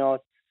آدم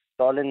میاد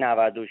سال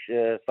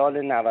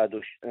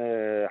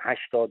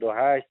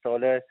 88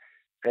 سال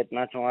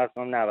خدمت شما هست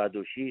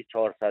 96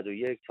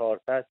 401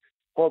 400.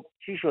 خب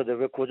چی شده؟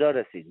 به کجا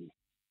رسیدیم؟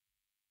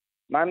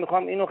 من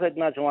میخوام اینو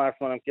خدمت شما عرض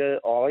کنم که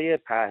آقای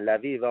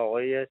پهلوی و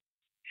آقای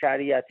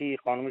شریعتی،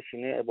 خانم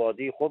شینه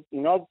عبادی، خب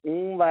اینا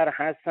اونور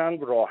هستن،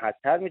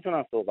 راحت‌تر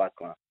میتونن صحبت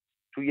کنن.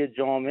 توی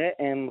جامعه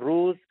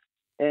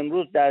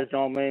امروز در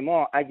جامعه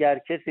ما اگر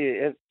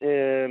کسی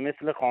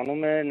مثل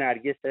خانم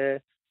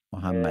نرگس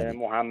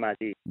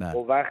محمدی و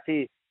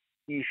وقتی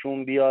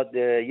ایشون بیاد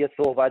یه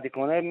صحبتی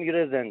کنه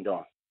میگیره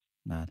زندان.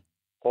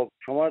 خب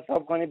شما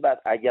حساب کنید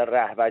بعد اگر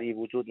رهبری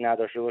وجود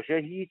نداشته باشه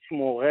هیچ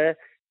موقع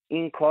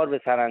این کار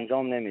به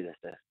سرانجام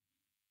نمیرسه.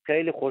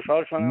 خیلی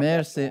خوشحال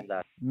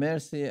شدم.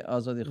 مرسی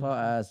آزادیخواه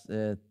از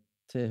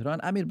تهران.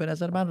 امیر، به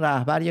نظر من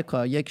رهبر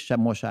یک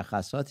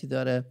مشخصاتی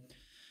داره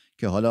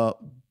که حالا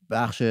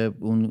بخش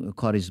اون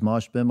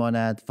کاریزماش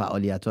بماند،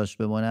 فعالیتاش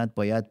بماند،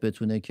 باید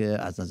بتونه که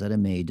از نظر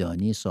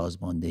میدانی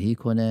سازماندهی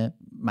کنه.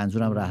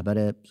 منظورم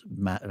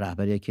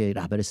رهبریه که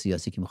رهبر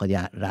سیاسی که میخواد یه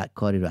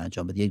کاری رو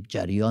انجام بده، یک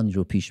جریانی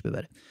رو پیش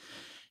ببره.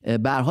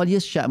 به هر حال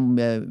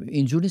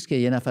اینجوری نیست که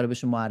یه نفر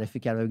بهش معرفی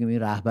کرد و بگیم این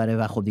رهبره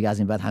و خب دیگه از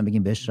این بعد هم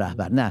بگیم بهش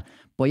رهبر. نه،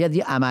 باید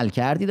یه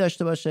عملکردی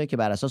داشته باشه که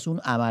بر اساس اون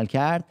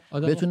عملکرد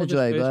بتونه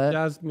جایگاه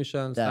جذب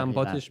میشن،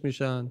 سمپاتش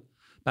میشن.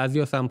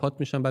 بعضیا سمپات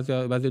میشن،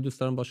 بعضیا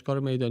دوست دارن باش کار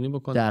میدانی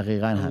بکنن.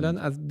 دقیقاً همین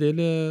از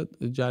دل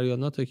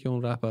جریاناته که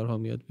اون رهبرها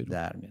میاد بیرون.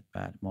 در میاد.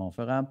 بله،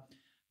 موافقم.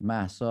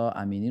 مهسا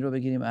امینی رو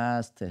بگیریم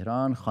از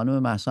تهران. خانم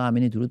مهسا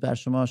امینی، درود بر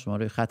شما. شما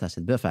روی خط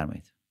هستید،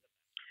 بفرمایید.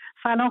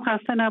 سلام،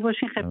 خسته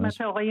نباشین.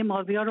 خدمت آقای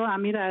مازیار و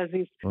امیر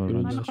عزیز.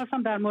 من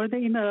خواستم در مورد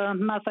این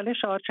مسئله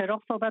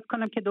شاهچراغ صحبت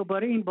کنم که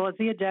دوباره این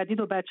بازی جدید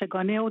و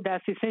بچگانه و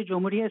دسیسه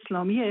جمهوری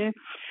اسلامیه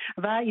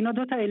و اینا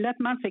دو تا علت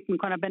من فکر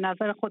میکنم به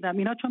نظر خودم.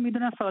 اینا چون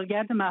میدونن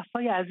سالگرد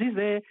مهسای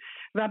عزیزه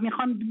و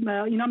میخوان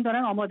اینا هم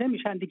دارن آماده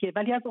میشن دیگه،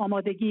 ولی از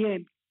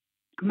آمادگی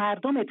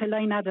مردم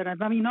اطلاعی ندارن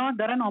و اینا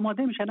دارن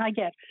آماده میشن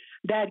اگر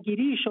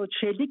درگیری شد،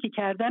 شلیکی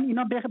کردن،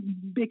 اینا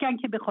بگن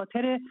که به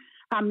خاطر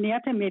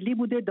امنیت ملی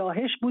بوده،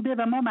 داعش بوده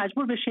و ما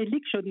مجبور به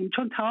شلیک شدیم،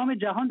 چون تمام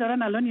جهان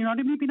دارن الان اینا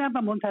رو میبینن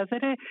و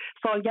منتظر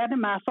سالگرد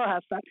مهسا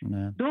هستن.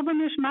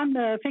 دومش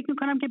من فکر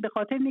میکنم که به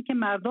خاطر اینه که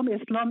مردم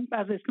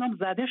از اسلام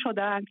زده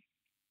شدن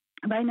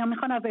و اینا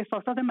میخوان از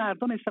احساسات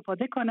مردم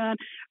استفاده کنن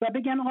و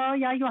بگن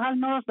یا ایها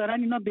الناس،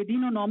 دارن اینا به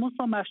دین و ناموس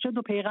و مسجد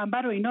و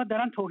پیغمبر و اینا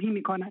دارن توهین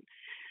میکنن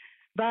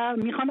و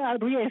میخوان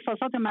روی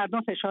احساسات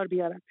مردم فشار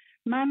بیارن.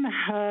 من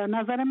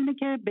نظرم اینه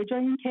که به جای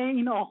اینکه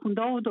این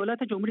آخوندها و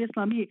دولت جمهوری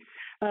اسلامی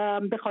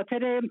به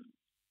خاطر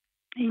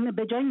این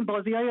به جای این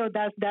بازی‌های و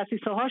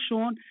دسیسه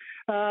هاشون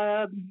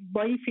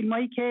با این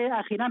فیلمایی که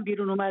اخیراً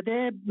بیرون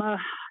اومده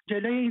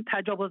جلوی این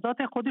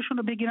تجاوزات خودشون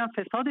رو بگیرن،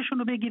 فسادشون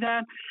رو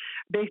بگیرن،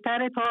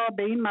 بهتره تا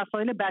به این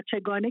مسائل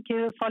بچگانه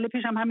که سال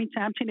پیش هم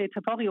همچین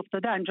اتفاقی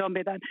افتاده انجام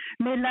بدن.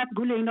 ملت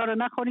گول اینا رو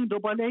نخورین،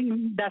 دوباره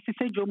این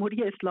دسیسه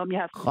جمهوری اسلامی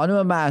هست.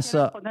 خانم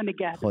مهسا،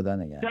 خدا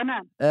نگهدار.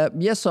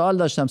 یه سوال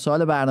داشتم،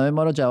 سوال برنامه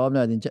ما رو جواب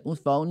ندادین.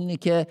 اون اینه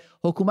که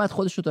حکومت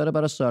خودش رو داره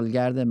برای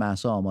سالگرد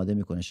مهسا آماده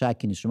میکنه.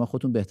 شکی نیست، شما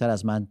خودتون بهتر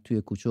از من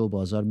توی کوچه و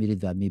بازار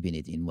میرید و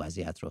میبینید این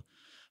وضعیت رو.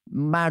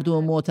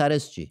 مردم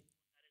معترض چی؟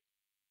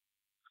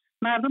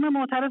 مردم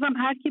معترض هم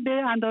هر کی به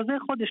اندازه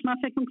خودش. من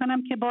فکر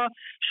میکنم که با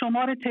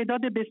شمار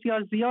تعداد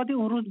بسیار زیادی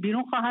اون روز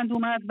بیرون خواهند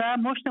اومد و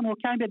مشت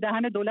محکم به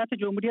دهن دولت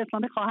جمهوری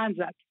اسلامی خواهند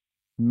زد.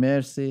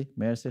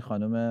 مرسی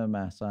خانم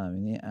مهسا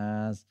امینی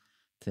از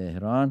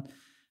تهران.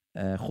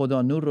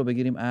 خدا نور رو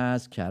بگیریم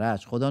از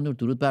کرج. خدا نور،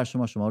 درود بر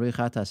شما. شما روی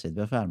خط هستید،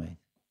 بفرمایید.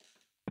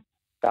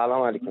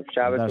 سلام علیکم،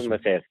 شبتون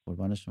بخیر.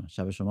 قربان شما،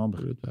 شب شما هم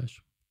بخیر.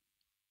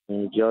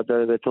 جا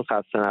داره بهتون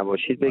خسته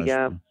نباشید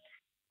بگم.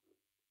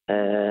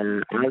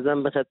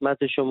 عرضم به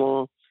خدمت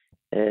شما،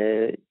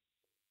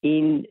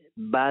 این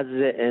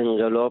بذر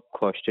انقلاب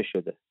کاشته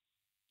شده.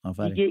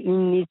 دیگه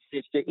این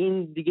نیستش که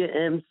این دیگه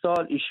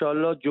امسال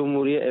ایشالله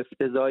جمهوری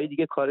افتضاحی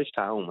دیگه کارش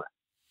تمومه،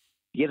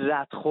 دیگه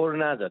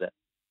ردخور نداره.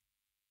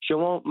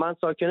 من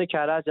ساکن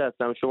کرج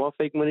هستم، شما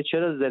فکر کنید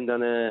چرا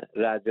زندان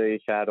رجایی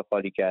شهر رو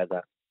خالی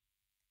کردن؟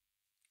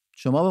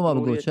 شما به ما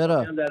بگو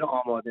چرا؟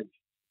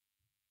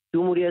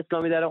 جمهوری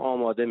اسلامی داره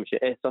آماده میشه،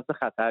 احساس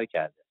خطر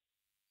کرده،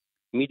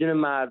 میدونه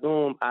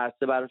مردم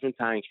عرصه براشون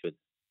تنگ شده،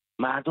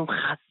 مردم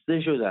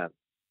خسته شدن.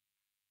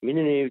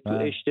 میدونی تو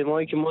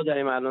اجتماعی که ما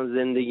داریم الان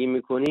زندگی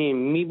میکنیم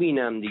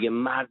میبینم دیگه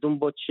مردم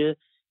با چه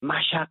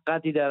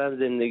مشقتی دارن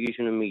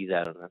زندگیشون رو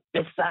میگذرونن،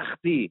 به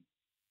سختی.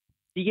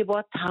 دیگه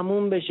باید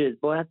تموم بشه،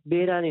 باید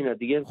برن اینا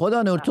دیگه.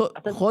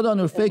 خدا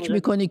نور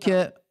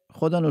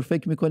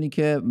فکر میکنی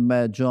که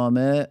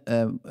جامعه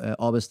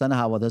آبستن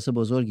حوادث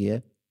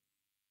بزرگیه؟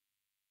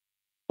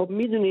 خب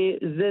میدونی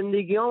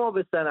زندگی ها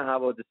آبستن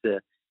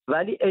حوادثه،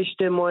 ولی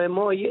اجتماع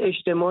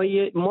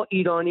ما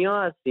ایرانی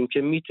ها هستیم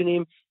که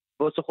میتونیم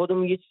واسه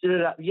خودمون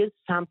یه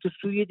سمت و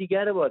سوی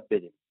دیگر رو باید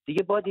بریم.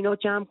 دیگه باید اینا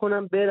جمع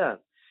کنن برن،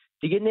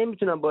 دیگه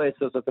نمیتونن با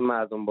احساسات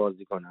مردم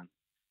بازی کنن.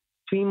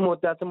 تو این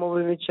مدت ما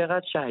ببینید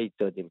چقدر شهید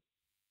دادیم،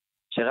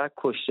 چقدر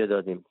کشته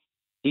دادیم،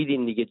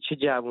 دیدیم دیگه چه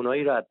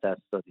جوانایی رو از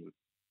دست دادیم.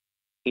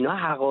 اینا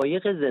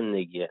حقایق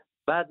زندگیه.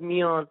 بعد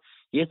میان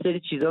یه سری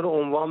چیزا رو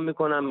عنوان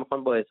میکنن،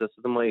 میخوان با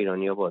احساسات ما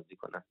ایرانی‌ها بازی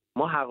کنن.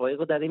 ما حقایق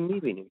رو داریم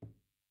میبینیم.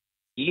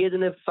 یه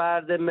دونه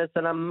فرد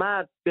مثلا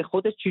مرد به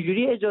خودش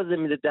چجوری اجازه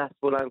میده دست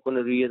بلند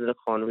کنه روی یه دونه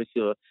خانم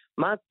سیاه؟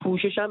 من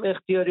پوششم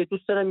اختیاری،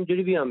 دوست دارم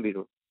اینجوری بیام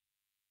بیرون.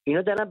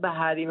 اینا دارن به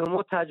حریم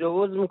ما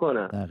تجاوز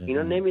میکنن.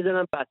 اینا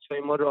نمیذارن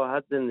بچهای ما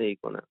راحت زندگی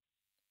کنن.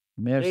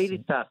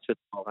 خیلی سخت شد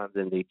واقعا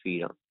زندگی تو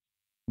ایران.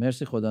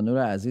 مرسی خدا نور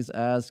عزیز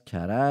از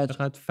کرج.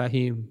 چقدر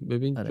فهیم.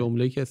 ببین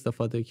جمله‌ای که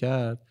استفاده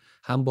کرد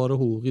هم بار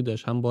حقوقی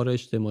داشت هم بار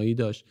اجتماعی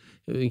داشت.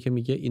 این که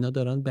میگه اینا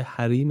دارن به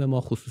حریم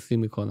ما خصوصی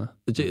میکنن،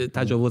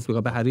 تجاوز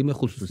میکنن، به حریم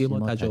خصوصی ما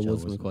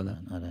تجاوز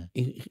میکنن. آره.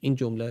 این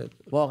جمله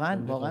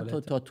واقعا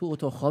تا تو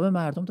اتاق خواب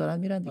مردم دارن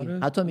میرن دیگه. آره.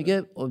 حتی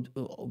میگه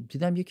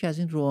دیدم یکی از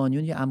این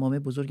روحانیون یه عمامه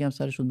بزرگی هم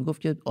سرشون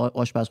میگفت که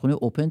آشپزخونه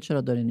اوپن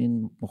چرا دارین،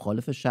 این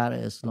مخالف شرع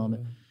اسلامه.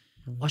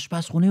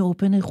 آشپزخونه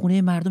اوپن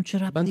خونه مردم چه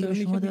ربطی به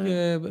شما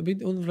داره؟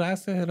 ببین اون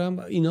رأس هرم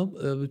اینا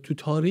تو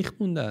تاریخ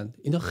موندن،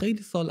 اینا خیلی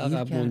سال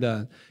عقب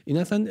موندن، اینا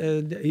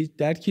اصلا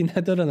درکی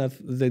ندارن از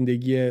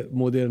زندگی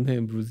مدرن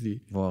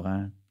امروزی.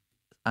 واقعا.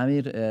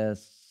 امیر،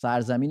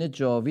 سرزمین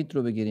جاوید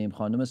رو بگیریم.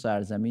 خانم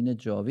سرزمین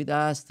جاوید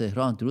از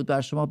تهران، درود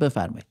بر شما،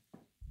 بفرمایید.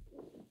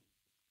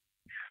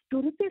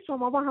 درود به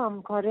شما و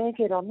همکار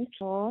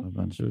گرامیتون.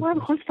 من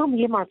خواستم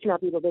یه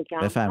مطلبی رو بگم.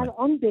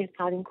 الان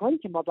بهترین کاری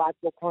که ما باید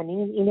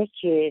بکنیم اینه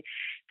که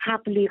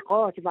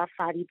تبلیغات و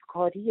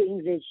فریبکاری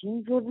این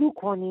رژیم رو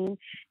کنیم.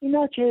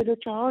 اینا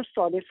 44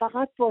 ساله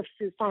فقط با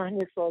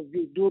صحنه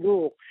سازی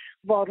دروغ،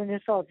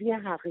 وارونه سازی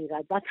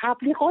حقیقت و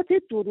تبلیغات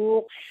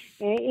دروغ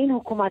این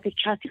حکومت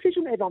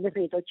کثیفشون ادامه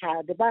پیدا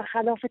کرده،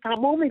 برخلاف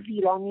تمام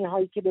ویرانی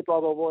هایی که به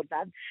بار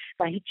آوردن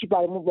و هیچی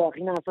برامون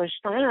باقی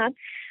نذاشتن.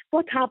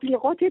 با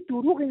تبلیغات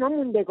دروغ اینا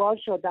موندگار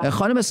شدن.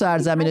 خانم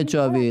سرزمین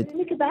جاوید،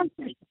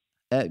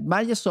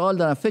 من یه سوال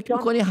دارم. فکر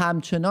میکنی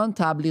همچنان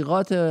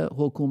تبلیغات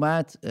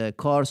حکومت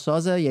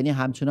کارسازه؟ یعنی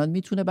همچنان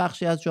میتونه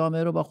بخشی از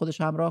جامعه رو با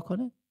خودش همراه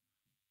کنه؟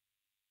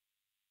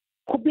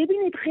 خب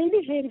ببینید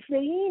خیلی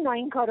حرفه‌ای اینا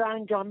این کار رو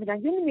انجام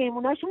میدن. یه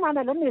مهموناشون من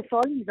الان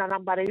مثال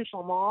میزنم برای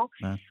شما.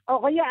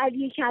 آقای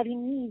علی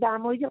کریمی در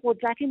مورد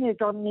قدرت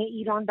نظامی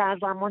ایران در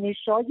زمان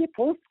شاه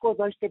پست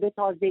گذاشته به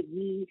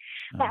تازگی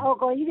و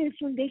آگاهی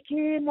رسونده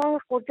که ما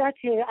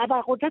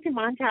قدرت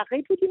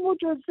منطقه بودیم و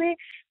جزو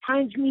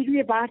 5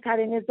 نیروی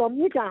برتر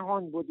نظامی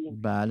جهان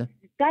بودیم. بله.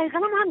 دقیقاً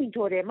هم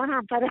همینطوره. من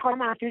همسر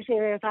خانم ارتش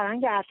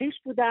فرهنگ ارتش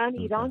بودن.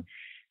 ایران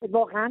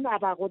واقعا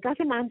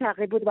ابرقدرت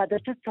منطقه بود و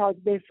داشت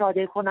به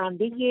صادر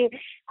کننده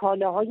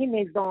کالاهای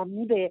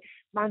نظامی به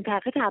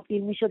منطقه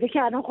تبدیل می شده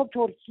که الان خب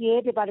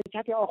ترکیه به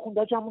برکت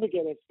آخوندا جامون رو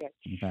گرفته.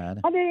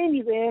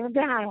 حالا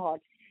به هر حال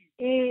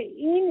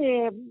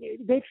این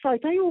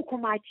وبسایت های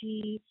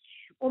حکومتی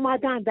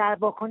اومدن در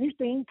واکنش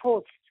به این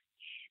پست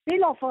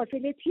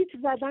بلافاصله تیتر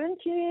زدن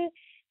که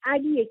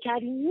علی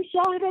کریمی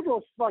شاه رو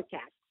رسوا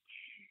کرد.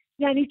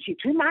 یعنی چی؟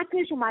 توی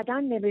متنش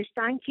اومدن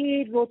نوشتن که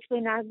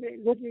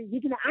یه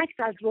دونه عکس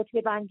از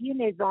رتبه بندی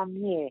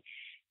نظامی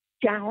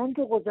جهان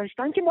رو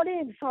گذاشتن که مال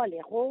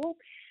امساله. خب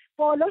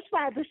بالاش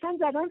برداشتن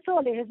زدن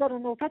سال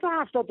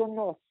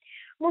 1979.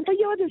 منتها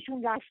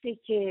یادشون رفته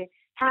که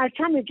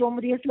پرچم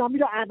جمهوری اسلامی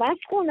رو عوض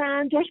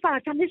کنن، جاش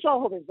پرچم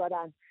شاه رو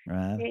بذارن.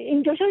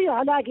 اینجاشو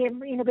حالا اگه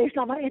اینو به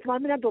اسلام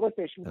اعتماد میدن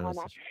درستش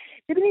میکنن.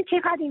 ببینید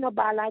چقدر اینا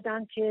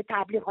بلدن که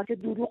تبلیغات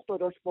دروغ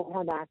درست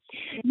بکنن.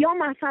 یا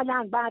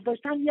مثلا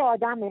برداشتن یه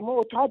آدم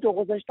معتاد رو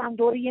گذاشتن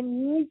دور یه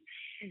میز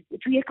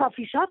توی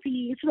کافی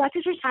شاپی،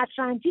 صورتش رو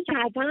شطرنجی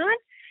کردن،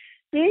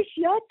 بهش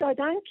یاد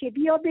دادن که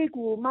بیا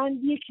بگو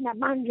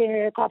من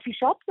کافی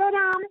شاپ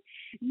دارم.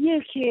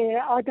 یک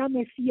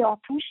آدم سیاه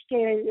پوست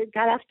که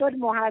طرفدار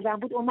محرم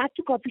بود اومد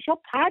تو کافی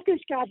شاپ، پرتش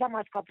کردم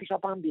از کافی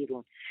شاپم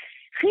بیرون.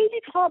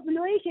 خیلی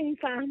تابلوئه که این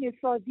صحنه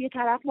سازی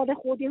طرف مال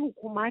خود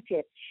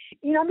حکومته.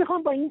 اینا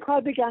میخوان با این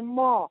کار بگن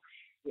ما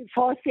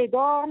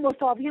فاسدا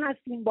مساوی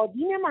هستیم با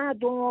دین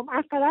مردم،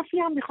 از طرفی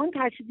هم میخوان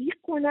تشویق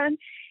کنن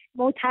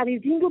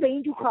معترضین رو به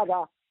این جو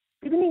کارا.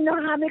 ببین اینا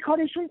همه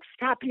کارشون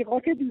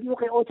تبلیغات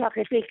دروغ.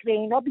 اتاق فکر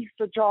اینا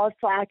 24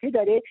 ساعته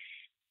داره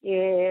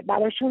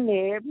براشون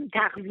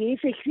تغذیه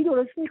فکری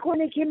درست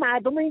میکنه که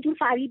مردم اینجور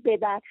فریب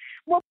بدن.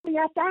 ما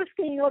باید دست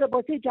اینا رو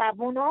واسه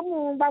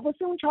جوانامون و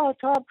واسه اون 4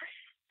 تا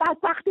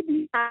بدبخت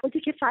بی‌حقی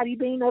که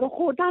فریب اینا رو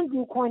خوردن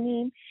رو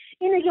کنیم.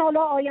 اینه که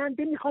حالا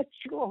آینده میخواد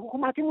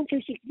حکومتمون چه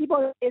شکلی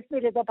با اسم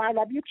رضا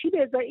پهلوی و چی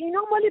بذاره، اینا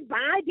مال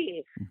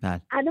بعده.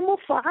 الان ما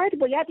فقط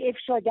باید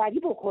افشاگری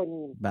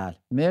بکنیم. بله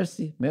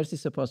مرسی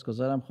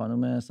سپاسگزارم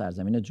خانم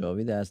سرزمین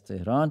جاوید از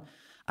تهران.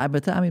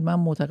 البته امیر من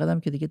معتقدم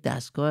که دیگه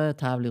دستگاه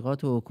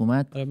تبلیغات و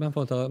حکومت منم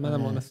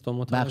مثلا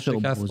معتقدم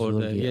شکست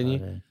خورده.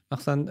 یعنی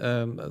مثلا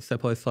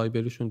سپاه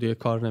سایبریشون دیگه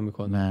کار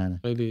نمیکنه.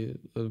 خیلی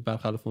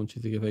برخلاف اون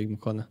چیزی که فکر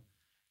میکنه.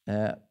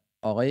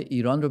 آقای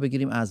ایران رو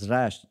بگیریم از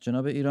رشت.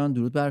 جناب ایران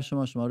درود بر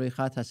شما، شما روی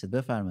خط هستید،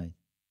 بفرمایید.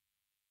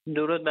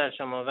 درود بر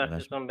شما،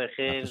 وقتتون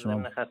بخیر،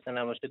 ضمن خسته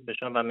نباشید به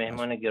شما و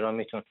مهمان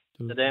گرامیتون.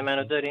 صدای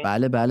منو دارین؟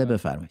 بله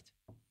بفرمایید.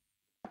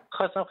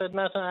 خواستم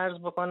خدمتتون عرض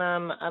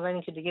بکنم اول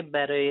اینکه دیگه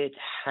برای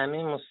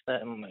همه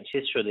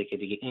چیز شده که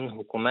دیگه این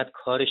حکومت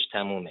کارش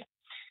تمومه.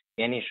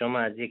 یعنی شما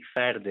از یک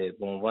فرد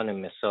به عنوان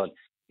مثال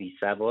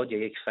بی‌سواد یا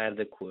یک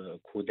فرد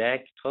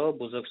کودک تا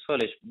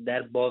بزرگسالش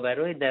در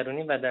باورهای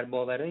درونی و در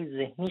باورهای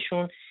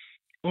ذهنیشون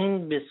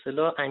این به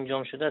اصطلاح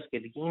انجام شده است که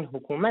دیگه این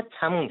حکومت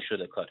تموم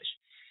شده کارش.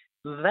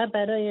 و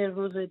برای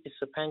روز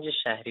 25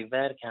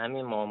 شهریور که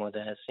همین ما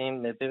آماده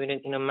هستیم،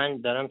 ببینید اینو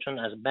من دارم چون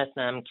از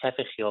بطن هم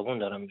کف خیابون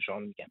دارم به شما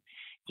میگم،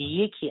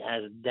 یکی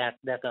از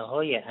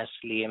دغدغه‌های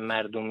اصلی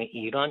مردم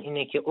ایران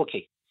اینه که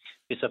اوکی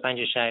 25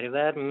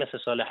 شهریور مثل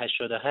سال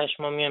 88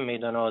 ما میایم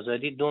میدان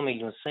آزادی 2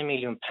 میلیون 3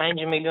 میلیون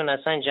 5 میلیون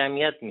اصلا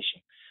جمعیت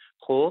میشیم.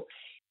 خب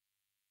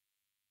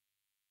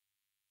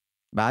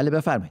بله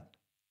بفرمایید.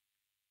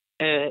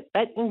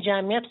 بعد این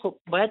جمعیت خب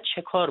باید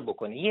چه کار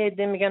بکنه؟ یه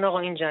عده میگن آقا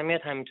این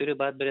جمعیت همینطوری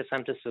باید بره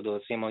سمت صدا و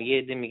سیما، یه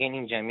عده میگن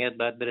این جمعیت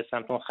باید بره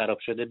سمت اون خراب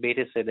شده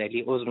بین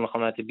صدلی. عذر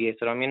میخوام البته بی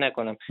احترامی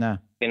نکنم،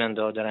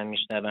 بیننده‌ها دارن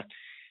میشنون،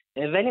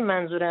 ولی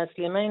منظور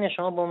اصلی من اینه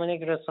شما به عنوان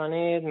یک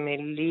رسانه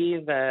ملی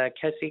و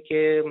کسی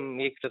که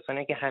یک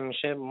رسانه که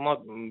همیشه ما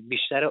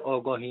بیشتر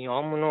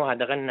آگاهی‌هامون رو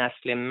حداقل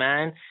نسل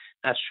من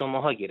از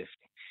شماها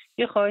گرفتیم،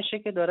 یه خواهشه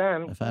که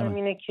دارم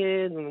اینه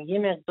که یه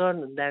مقدار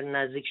در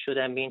نزدیک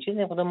شدن به این چیز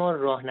مقدار ما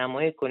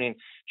راهنمایی کنین.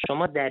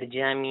 شما در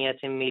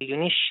جمعیت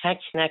میلیونی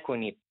شک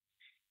نکنید.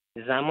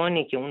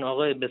 زمانی که اون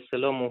آقای به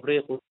اصطلاح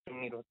مهره خود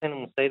میرسن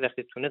موسوی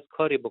وقتی تونست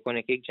کاری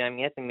بکنه که یک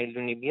جمعیت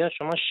میلیونی بیاد،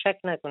 شما شک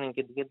نکنین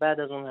که دیگه بعد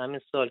از اون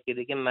همه سال که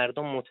دیگه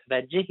مردم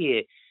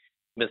متوجه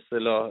به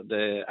اصطلاح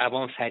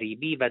عوام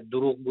فریبی و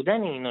دروغ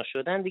بودن اینا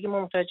شدن، دیگه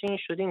ما متوجه این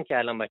شدیم که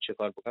الان باید چه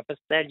کار بکنیم. پس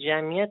در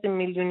جمعیت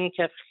میلیونی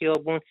کف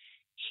خیابون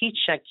هیچ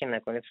شکی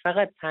نکنید،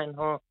 فقط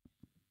تنها.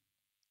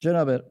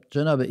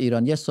 جناب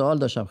ایران یه سوال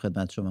داشتم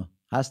خدمت شما،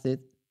 هستید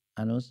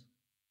هنوز؟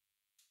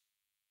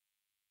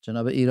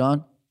 جناب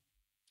ایران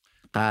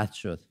قطع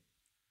شد.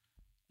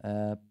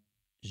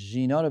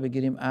 ژینا رو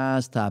بگیریم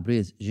از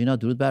تبریز. ژینا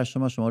درود بر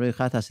شما، شما روی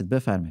خط هستید،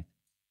 بفرمایید.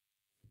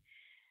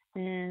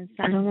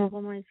 سلام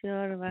آقا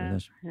مازیار و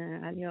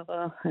علی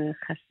آقا،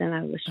 خسته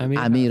نباشید.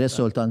 امیر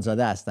سلطان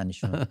زاده هستن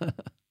ایشون.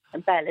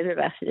 بله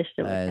ببخشید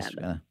اشتباه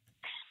کردم.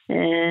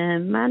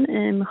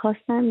 من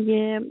میخواستم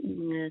یه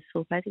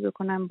صحبتی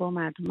بکنم با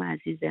مردم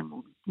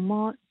عزیزمون.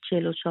 ما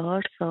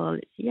 44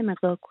 سال یه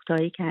مقدار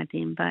کوتاهی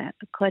کردیم و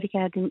کاری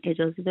کردیم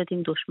اجازه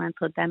دادیم دشمن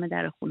تا دم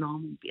در خونه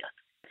هامون بیاد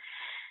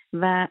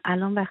و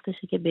الان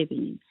وقتشه که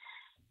ببینیم.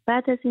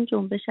 بعد از این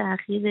جنبش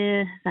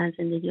اخیر زن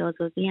زندگی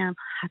آزادی هم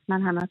حتما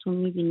همتون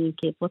میبینیم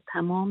که با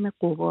تمام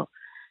قوا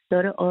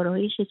داره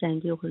آرایش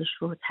جنگی خودش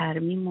رو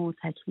ترمیم و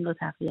تکمیل و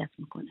تقویت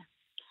میکنه.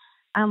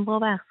 انواع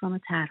و اقسام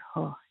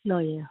طرح‌ها،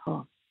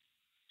 لایحه‌ها،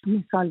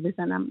 مثال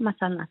بزنم،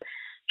 مثلا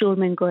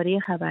جرم‌انگاری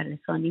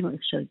خبررسانی و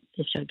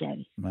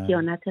افشاگری،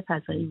 خیانت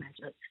فضای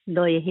مجازی،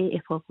 لایحه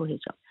عفاف و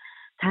حجاب،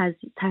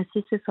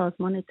 تأسیس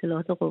سازمان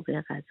اطلاعات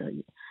قوه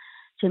قضاییه،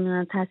 چه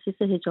می‌دونم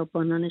تأسیس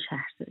حجاببانان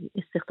شهرداری،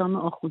 استخدام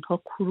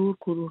آخوندها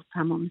کرور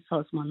تمام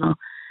سازمان‌ها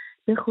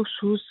به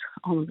خصوص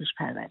آموزش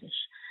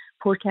پرورش،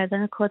 پر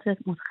کردن کادر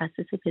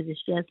متخصص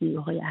پزشکی از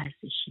نیروهای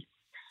ارزشی،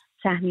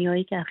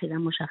 سهمیه‌هایی که اخیراً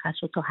مشخص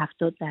شد تا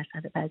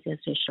 70% بعضی از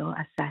رشته‌ها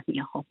از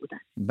سهمیه‌ها بودن.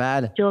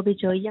 بله.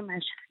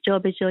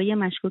 جابجایی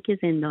مشکوک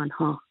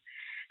زندان‌ها.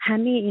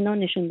 همه اینا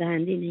نشون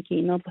دهنده اینه که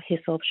اینا با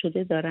حساب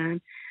شده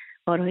دارن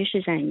آرایش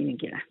جنگی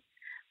میگیرن.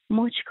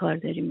 ما چی کار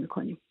داریم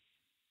میکنیم؟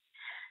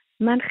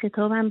 من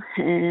خطابم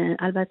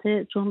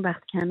البته چون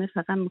وقت کمه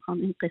فقط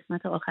میخوام این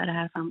قسمت آخر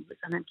حرفم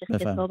بزنم که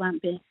خطابم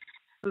به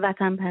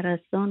وطن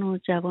پرستان و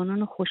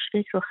جوانان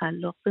خوشفکر و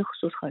خلاق به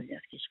خصوص خارج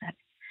از کشور.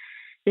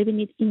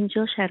 ببینید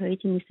اینجا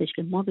شرایطی نیستش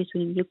که ما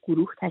بتونیم یک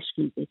گروه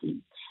تشکیل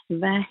بدیم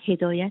و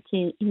هدایت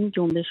این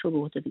جنبش رو به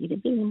عهده بگیریم.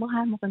 ببینید ما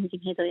هر موقع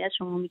میگیم هدایت،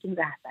 شما میگیم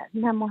رهبر.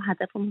 نه، ما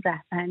هدفمون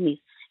رهبر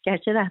نیست،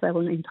 گرچه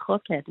رهبرون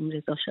انتخاب کردیم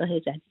رضا شاه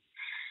جدید،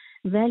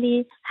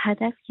 ولی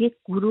هدف یک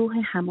گروه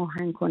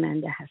هماهنگ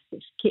کننده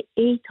هستش که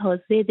ای تا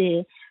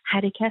زد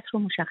حرکت رو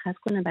مشخص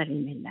کنه برای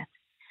ملت.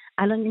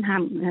 الان این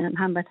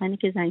هموطنی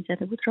که زنگ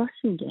زده بود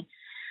راست میگه،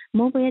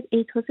 ما باید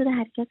ای تا زد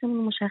حرکتمون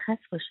مشخص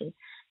باشه.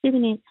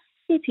 ببینید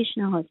یه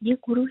پیشنهاد، یه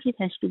گروهی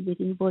تشکیل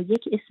بدیم با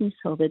یک اسم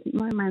ثابت.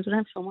 ما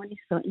منظورم شما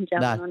نیست، این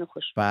جوانان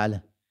خوش.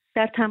 بله.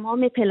 در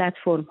تمام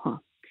پلتفرم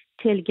ها،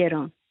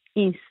 تلگرام،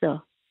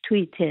 اینستا،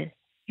 توییتر،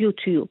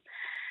 یوتیوب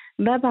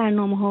و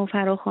برنامه ها و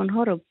فراخوان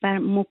ها رو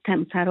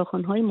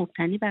فراخوان های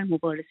مبتنی بر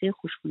مبارزه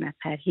خشونت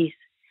پرهیز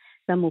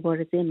و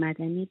مبارزه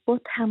مدنی با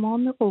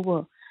تمام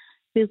قوا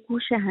به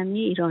گوش همه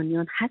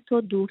ایرانیان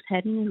حتی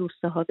دورترین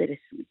روستاها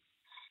برسونیم.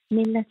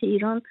 ملت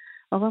ایران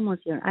آقا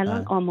مازیار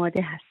الان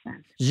آماده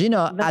هستند.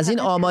 ژینا از این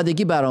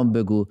آمادگی برام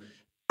بگو.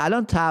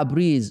 الان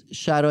تبریز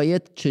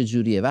شرایط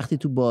چجوریه؟ وقتی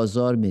تو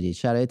بازار میری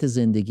شرایط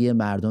زندگی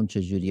مردم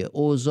چجوریه؟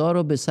 اوضاع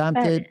رو به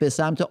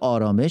سمت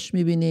آرامش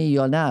میبینی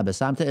یا نه به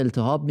سمت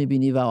التهاب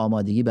میبینی و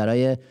آمادگی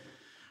برای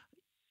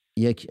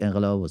یک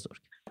انقلاب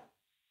بزرگ؟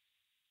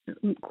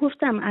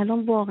 گفتم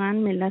الان واقعا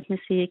ملت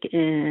مثل یک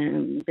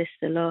به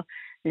اصطلاح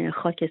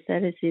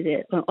خاکستر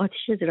زیر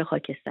آتش زیر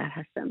خاکستر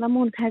هستن و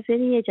منتظر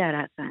یه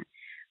جرقه‌ن.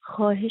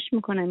 خواهش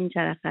میکنم این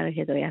جرقه رو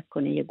هدایت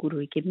کنه یه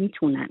گروهی که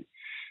میتونن.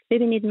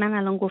 ببینید من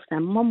الان گفتم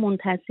ما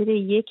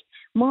منتظر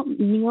ما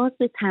نیاز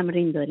به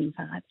تمرین داریم.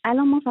 فقط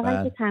الان ما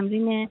فقط یه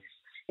تمرین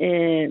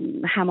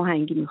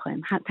هماهنگی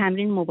میخوایم،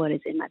 تمرین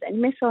مبارزه مدنی.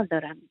 مثال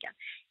دارم میگم،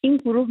 این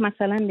گروه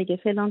مثلا بگه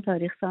فلان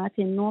تاریخ ساعت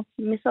 9،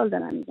 مثال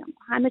دارم میگم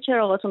همه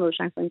چراغاتون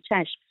روشن کنید،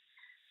 چشم،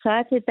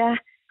 ساعت 10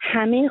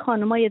 همه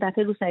خانم‌ها یه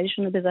دفعه رو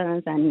سریشون رو بذارن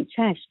زمین.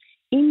 چشم،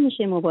 این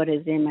میشه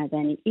مبارزه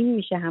مدنی، این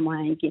میشه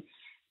هماهنگی.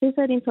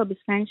 بذاریم تا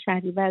 25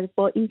 شهریور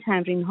با این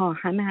تمرین‌ها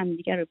همه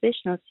همدیگر رو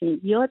بشناسیم،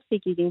 یاد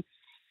بگیریم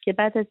که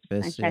بعد از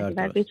 25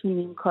 شهریور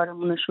بتونیم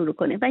کارمون رو شروع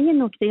کنیم. و یه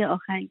نکته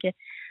آخری که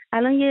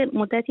الان یه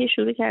مدتی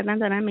شروع کردن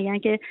دارن میگن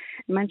که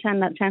من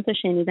چند تا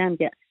شنیدم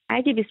که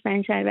اگه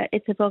 25 شهریور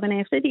اتفاق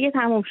نیفته دیگه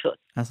تموم شد.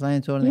 اصلا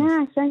اینطور نیست.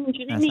 نه اصلا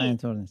اینجوری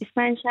نیست.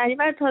 25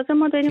 شهریور تازه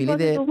ما داریم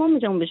فاز دوم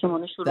جنبش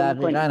شما شروع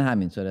می‌کنیم. دقیقاً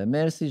همینطوره.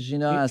 مرسی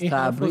ژینا از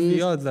تبریز.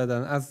 زیاد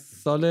زدن از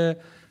سال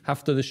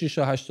 86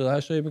 تا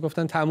 88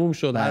 میگفتن تموم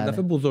شد، هر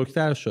دفعه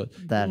بزرگتر شد.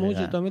 موج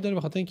ادامه داره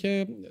به خاطر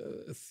اینکه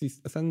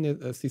اصلا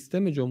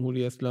سیستم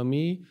جمهوری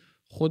اسلامی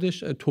خودش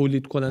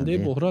تولید کننده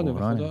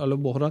بحرانه. حالا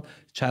بحران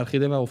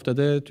چرخیده و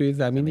افتاده توی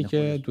زمینی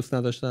که دوست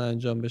نداشتن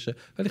انجام بشه.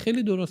 ولی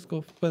خیلی درست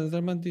گفت، به نظر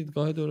من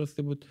دیدگاه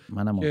درستی بود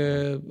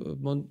که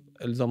ما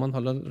الزاما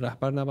حالا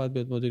رهبر نباید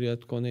بیاد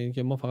مدیریت کنه، این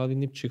که ما فقط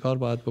ببینیم چیکار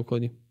باید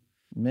بکنیم.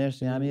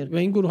 مرسی امیر. و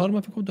این گروه ها رو من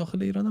فکر کنم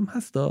داخل ایران هم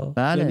هستا.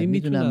 بله یعنی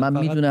میدونم، من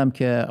میدونم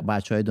که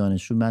بچهای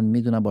دانشجو من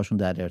میدونم باشون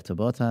در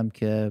ارتباطم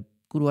که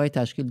گروه‌های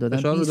تشکیل دادن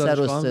بی سر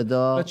و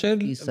صدا.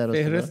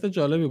 فهرست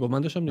جالبی گفت.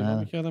 من داشتم نگاه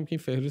می‌کردم که این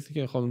فهرستی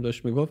که خانم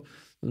داشت میگفت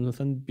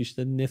مثلا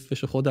بیشتر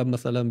نصفش خودم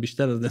مثلا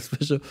بیشتر از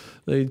نصفش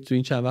تو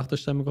این چند وقت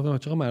داشتم میگفتم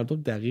چقدر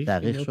مردم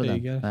دقیق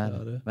شدن.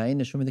 و این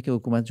نشون میده که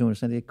حکومت جمهوری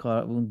اسلامی دیگه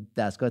کار اون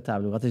دستگاه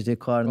تبلیغاتش دیگه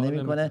کار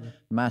نمیکنه.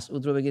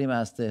 مسعود رو بگیریم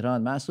از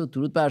تهران. مسعود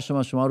درود بر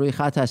شما روی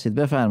خط هستید،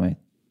 بفرمایید.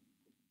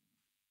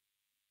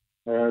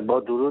 با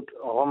درود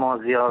آقا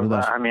مازیار و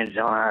امیر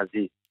جان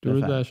عزیز.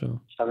 درود بر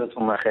شما.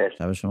 شبتون بخیر.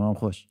 شب شما هم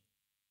خوش.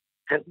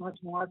 خدمت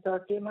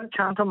محترم من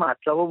چند تا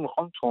مطلب رو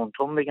میخوام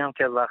تون بگم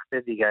که وقت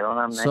دیگران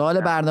هم نگیرم.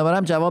 سوال برنامه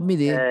هم جواب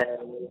میدی؟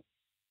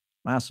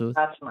 مسعود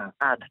حتما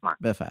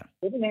بفرم.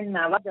 ببینید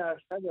 90%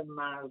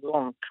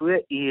 مردم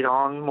توی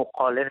ایران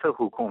مخالف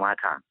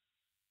حکومتن،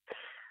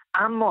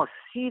 اما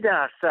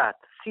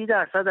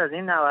 30% از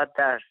این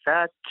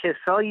 90%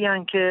 کسایی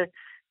هستند که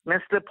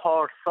مثل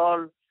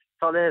پارسال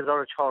سال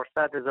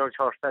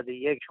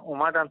 1401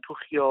 اومدن تو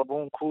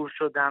خیابون کور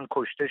شدن،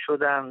 کشته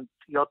شدن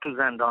یا تو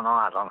زندان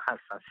ها الان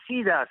هستن.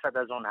 30%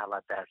 از اون 90%.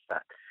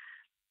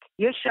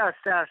 یه 60%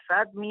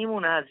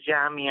 میمونه از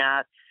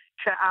جمعیت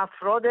که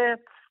افراد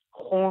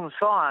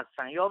خنثی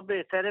هستن، یا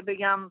بهتره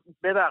بگم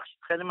ببخشید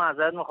خیلی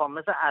معذرت میخوام،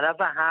 مثل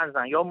علف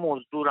هرزن یا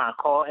مزدورن،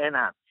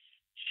 خائنن.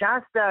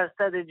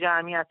 60%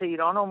 جمعیت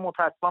ایران و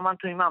متاسفانه من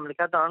تو این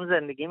مملکت دارم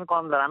زندگی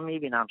میکنم، دارم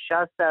میبینم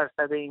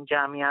 60% این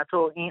جمعیت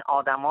رو این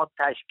آدمات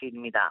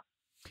تشکیل میدن.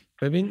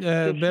 ببین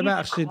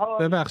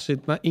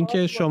ببخشید من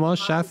اینکه شما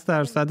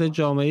 60%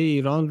 جامعه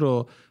ایران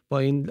رو با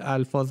این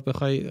الفاظ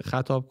بخوای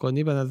خطاب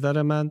کنی به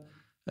نظر من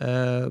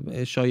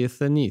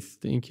شایسته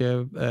نیست.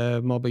 اینکه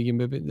ما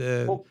بگیم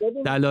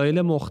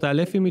دلایل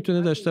مختلفی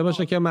میتونه داشته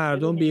باشه که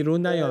مردم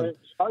بیرون نیان،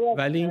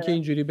 ولی اینکه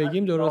اینجوری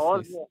بگیم درست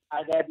نیست.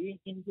 ادبی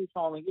این که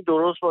شما میگی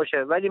درست باشه،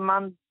 ولی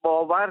من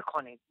باور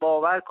کنید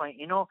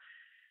اینو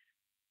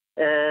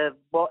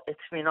با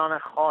اطمینان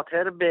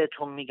خاطر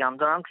بهتون میگم،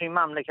 دارم تو این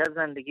مملکت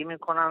زندگی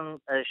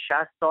میکنم،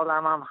 60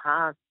 سالم هم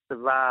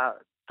هست و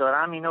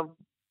دارم اینو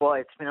با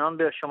اطمینان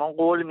به شما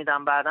قول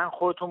میدم، بعدن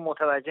خودتون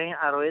متوجه این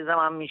عرایضم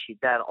هم میشید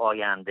در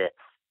آینده.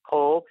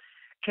 خب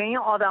که این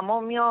آدما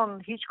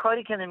میان هیچ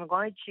کاری که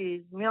نمیکنن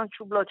چیز، میان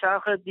چوب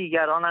لاچرخ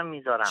دیگران هم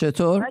میذارن.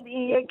 چطور؟ بعد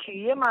این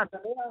یه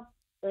مسئله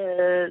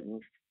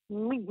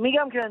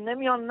میگم که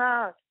نمیان،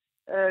 نه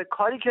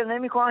کاری که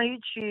نمیکنن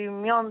هیچی،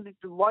 میان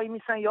وای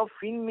میسن یا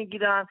فیلم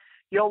میگیرن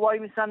یا وای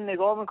میسن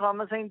نگاه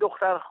میکنن. مثلا این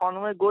دختر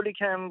خانم گلی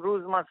که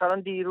امروز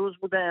مثلا دیروز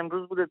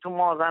بوده تو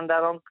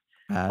مازندران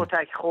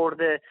کتک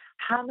خورده،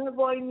 همه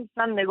وای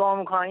میسن نگاه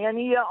میکنن.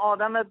 یعنی یه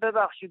آدم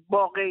ببخشید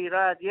با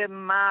غیرت، یه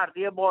مرد،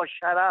 یه با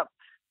شرف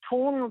تو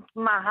اون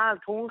محل،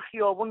 تو اون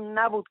خیابون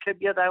نبود که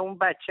بیاد اون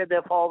بچه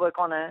دفاع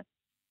بکنه.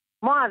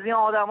 ما از این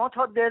آدما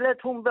تا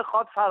دلتون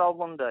بخواد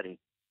فراوون داریم،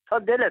 تا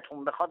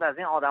دلتون بخواد از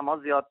این آدما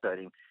زیاد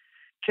داریم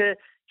که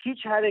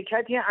هیچ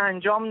حرکتی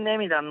انجام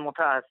نمیدن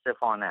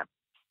متاسفانه.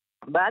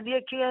 بعد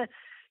یه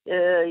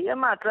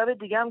مطلب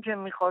دیگه هم که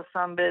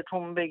میخواستم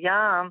بهتون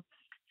بگم،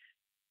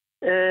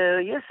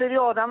 یه سری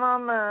آدم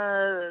هم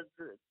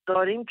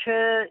داریم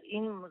که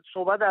این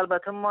صحبت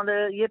البته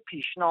مال یه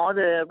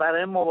پیشنهاده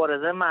برای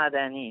مبارزه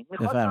مدنی.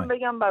 میخواستم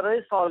بگم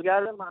برای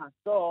سالگرد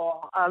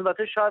مهسا،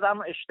 البته شاید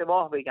هم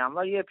اشتباه بگم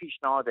و یه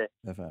پیشنهاده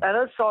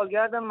برای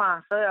سالگرد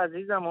مهسا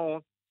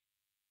عزیزمون،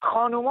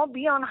 خانوما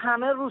بیان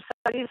همه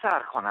روسری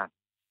سر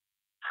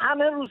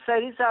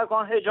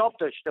کنن، حجاب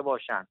داشته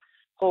باشن.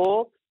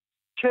 خب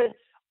که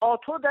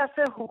آتو دست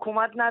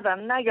حکومت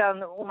ندن،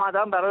 نگن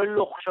اومدن برای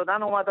لخ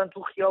شدن، اومدن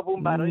تو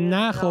خیابون برای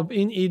نه. خب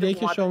این ایده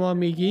که شما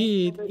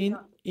میگید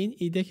این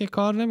ایده که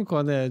کار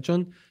نمیکنه،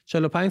 چون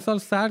 45 سال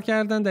سر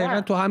کردن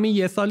دقیقاً تو همین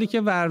یه سالی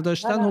که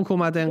ورداشتن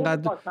حکومت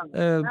انقدر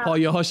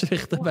پایه‌هاش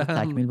ریخته به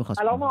هم. تکمیل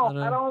بخواستم کلام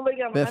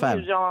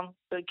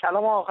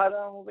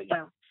آخرمو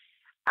بگم.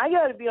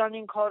 اگر بیان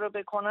این کارو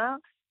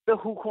بکنن به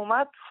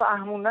حکومت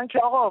فهموندن که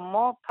آقا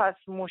ما پس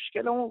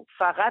مشکلمون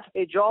فقط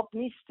حجاب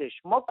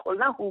نیستش، ما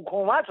کلا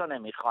حکومت رو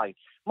نمیخوایم،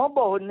 ما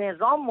با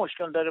نظام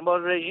مشکل داریم، با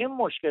رژیم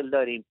مشکل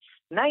داریم،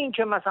 نه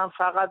اینکه مثلا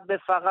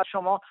فقط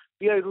شما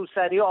بیای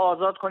روسری رو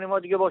آزاد کنیم ما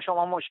دیگه با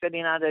شما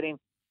مشکلی نداریم.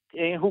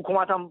 این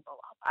حکومت هم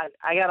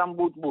اگرم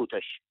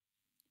بودش.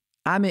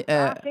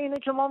 اینه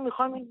که ما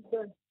میخوایم.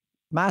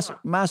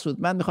 مسعود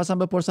من میخواستم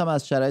بپرسم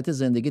از شرایط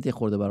زندگیت یه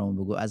خورده برامون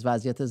بگو، از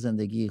وضعیت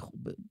زندگی،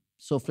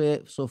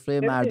 سفره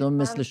مردم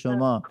مثل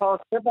شما.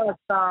 کاسه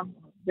بستم،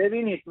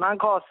 ببینید من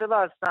کاسه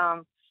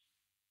بستم،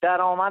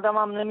 درآمدم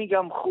هم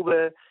نمیگم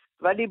خوبه،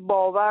 ولی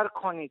باور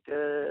کنید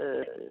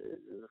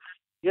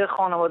یه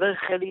خانواده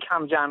خیلی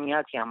کم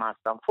جمعیتی هم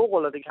هستم، فوق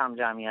العاده کم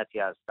جمعیتی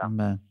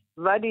هستم،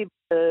 ولی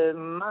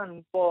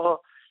من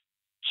با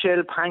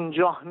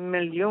 40-50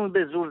 میلیون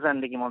به زور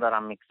زندگیمو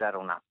دارم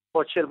میگذرونم،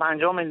 با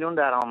 40-50 میلیون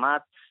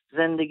درآمد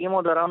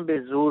زندگیمو دارم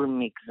به زور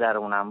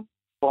میگذرونم.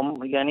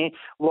 یعنی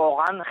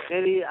واقعا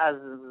خیلی از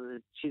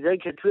چیزایی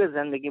که توی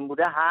زندگیم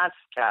بوده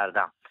حذف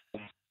کردم.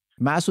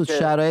 مسعود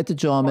شرایط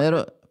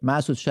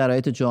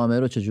جامعه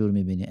رو چجور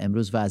میبینی؟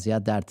 امروز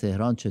وضعیت در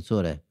تهران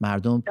چطوره؟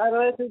 مردم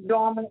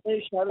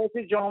شرایط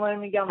جامعه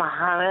میگم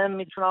همه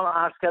میتونم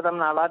عرض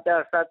کردم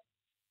 90%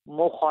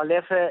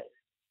 مخالف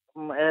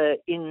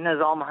این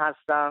نظام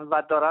هستن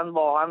و دارن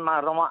واقعا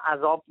مردم رو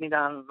عذاب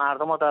میدن،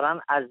 مردم رو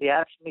دارن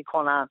اذیت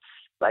میکنن،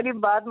 ولی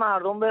بعد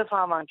مردم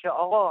بفهمن که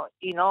آقا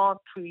اینا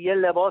توی یه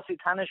لباسی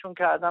تنشون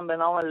کردن به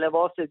نام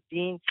لباس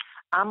دین،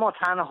 اما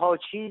تنها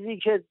چیزی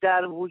که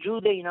در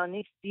وجود اینا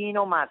نیست دین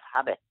و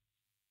مذهبه.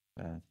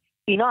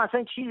 اینا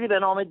اصلا چیزی به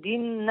نام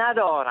دین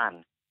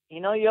ندارن،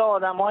 اینا یا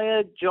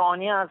آدمای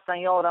جانی هستن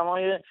یا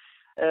آدمای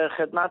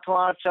خدمتتون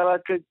عرض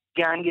شود که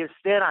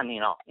گنگسترن.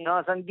 اینا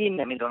اصلا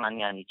دین نمیدونن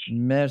یعنی چی.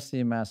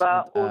 مرسی مسعود.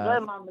 و اوضاع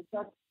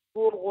مملکت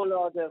فوق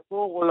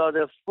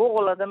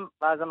العاده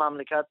وضع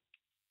مملکت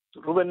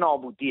رو به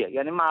نابودیه،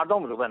 یعنی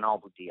مردم رو به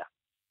نابودیه.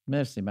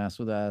 مرسی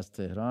مسعود از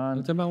تهران.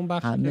 البته من اون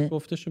بخشی که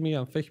گفتشو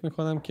میگم، فکر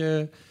میکنم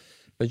که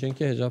به جای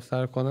اینکه حجاب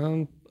سر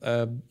کنن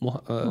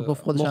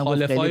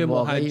مخالفای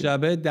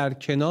محجبه در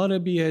کنار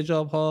بی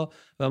حجاب ها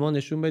و ما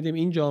نشون بدیم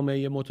این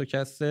جامعه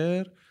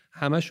متکثر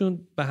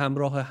همشون به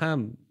همراه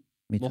هم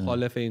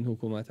مخالف این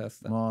حکومت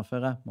هستن.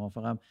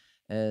 موافقم.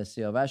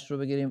 سیاوش رو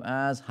بگیریم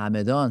از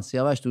همدان.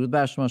 سیاوش درود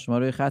بر شما، شما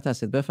روی خط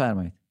هستید،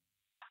 بفرمایید.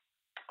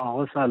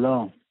 آقا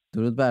سلام.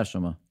 درود بر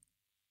شما.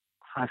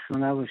 خسته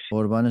نباشید.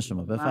 قربان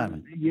شما،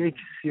 بفرمایید. یک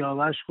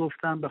سیاوش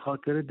گفتم به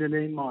خاطر دل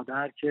این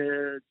مادر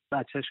که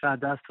بچه‌ش از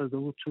دست داده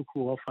بود تو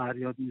کوه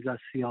فریاد میزد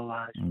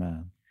سیاوش.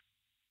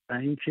 و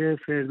اینکه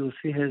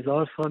فردوسی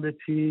 1000 سال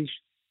پیش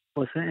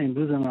واسه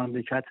امروز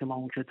مملکت ما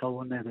اون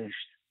کتابو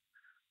نوشت.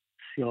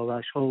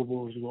 سیاوش ها و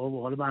برزوها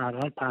و حالا به هر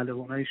حال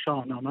پهلوانای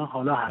شاهنامه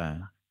حالا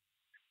هست.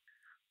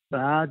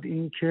 بعد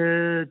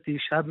اینکه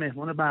دیشب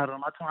مهمان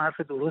برنامه‌تون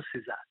حرف درستی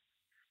زد،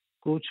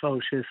 گفت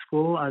چاوشسکو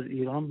از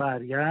ایران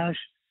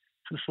برگشت،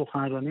 تو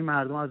سخنرانی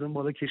مردم از اون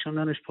بالا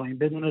کشوندنش پایین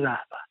بدون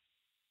رهبر.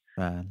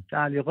 که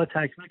علیقا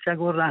تکمیل که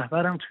گفت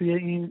رهبرم توی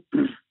این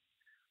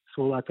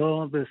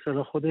صحبت‌ها به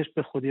اصطلاح خودش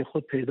به خودی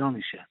خود پیدا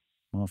میشه.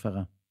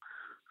 موافقم.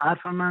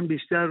 حرف من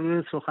بیشتر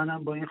روی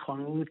سخنم با این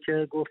خانم بود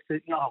که گفت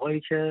این آقایی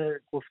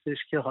که گفتش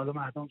که حالا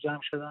مردم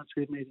جمع شدن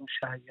توی میدون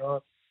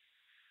شهیار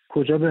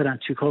کجا برن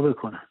چیکار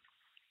بکنن.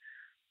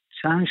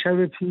 چند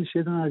شب پیش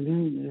یه دونه از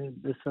این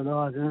به اصطلاح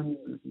از این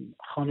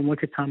خانوما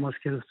که تماس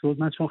گرفته بود،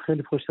 من چون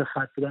خیلی پشت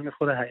خط بودم یه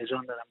خورده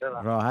هیجان دارم،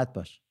 ببخشید. راحت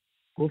باش.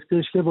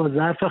 گفتش که با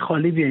ظرف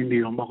خالی بیاین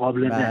بیرون با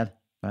قابل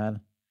بله.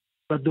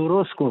 و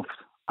درست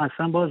گفت.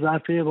 اصلا با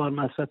ظرف یه بار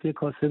مصرفی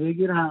کاسه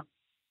بگیرم،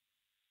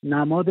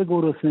 نماد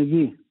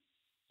گشنگی.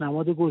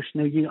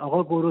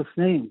 آقا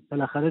گرسنه‌ایم،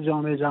 بالاخره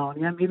جامعه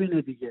جهانی هم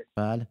میبینه دیگه.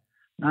 بله.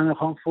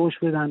 نمیخوام فوش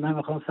بدن،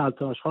 نمیخوام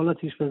سلطان آشغال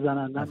آتیش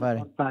بزنن،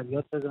 نمیخوام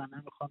فریاد بزنن،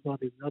 نمیخوام داد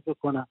بیداد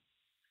بکنن.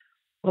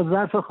 با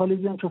ظرف خالی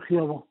بیان تو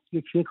خیابون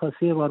یکی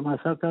کاسه یه بار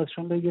مصرف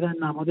ازشون بگیرن،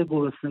 نماد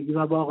گرسنگی. و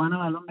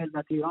واقعا الان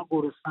ملت ایران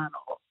گرسنه‌ن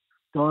آقا.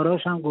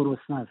 داراش هم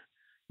گرسنه است.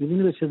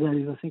 می‌بینی به چه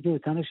دلیل؟ واسه اینکه به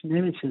تنش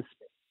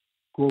نمیچسبه.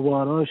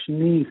 گواراش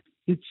نیست،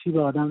 هیچ چی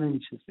به آدم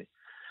نمیچسبه.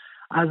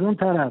 از اون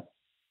طرف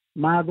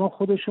مردم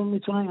خودشون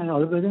میتونن، یعنی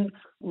حالا ببین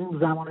اون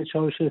زمان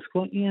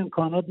چاوشسکو این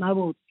امکانات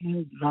نبود،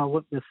 این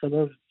روابط به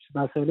اصطلاح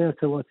مسائل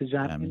ارتباط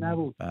جمعی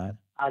نبود.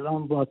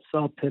 الان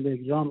واتساپ،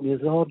 تلگرام،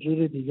 هزار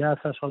جور دیگه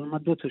هستش. حالا من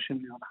 2 تاشو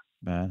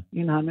میدونم.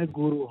 این همه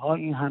گروه ها،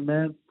 این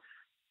همه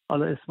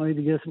حالا اسمای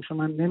دیگه اسمشو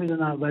من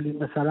نمیدونم، ولی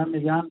مثلا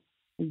میگم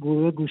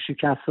گروه گوشی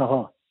کسه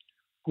ها،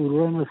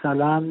 گروه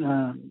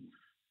مثلا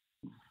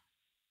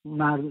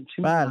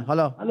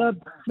حالا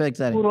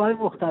بگذاریم گروه های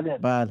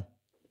مختلف.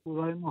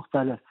 گروه های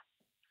مختلف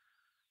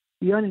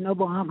بیان اینا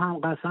با هم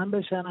قسم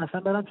بشن،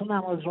 اصلا برن تو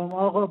نماز جمعه.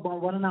 آقا به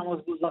عنوان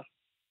نمازگزار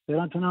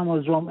برن تو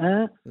نماز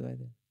جمعه،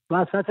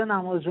 وسط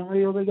نماز جمعه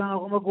یا بگن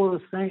آقا ما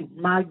گرسنه‌ایم،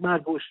 مرگ بر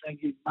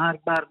گشنگی،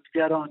 مرگ بر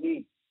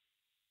گرانی.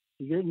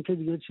 دیگه این که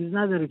دیگه چیز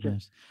نداره که.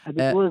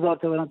 اگه 2000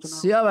 تا برن تو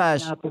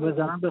سیاوش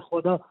بزنن به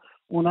خدا،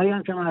 اونایی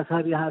هم که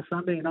مذهبی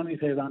هستن به اینا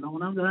میپیوندن،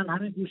 اونام دارن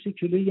همین گوشت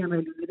کیلو 1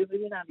 میلیونی رو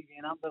میبینن دیگه.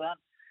 اینا دارن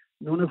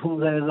نون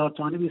 15000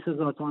 تومانی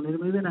 20000 تومانی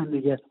رو میبینن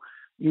دیگه.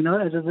 اینا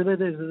اجازه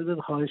بده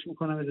خواهش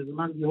میکنم اجازه،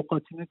 من یه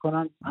قاطی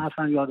میکنم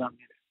اصلا یادم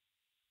میره.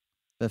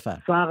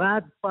 بفرم.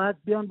 فقط باید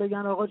بیان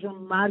بگن آقا جون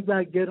مرگ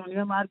بر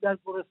گرونی، مرگ بر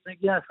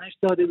گرسنگی، اصلا هیچ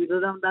داده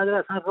بیدادم نداره،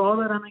 اصلا راه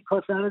برن این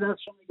کاسه رو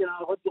دستشون میگیرن.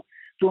 آقا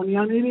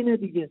دنیا میبینه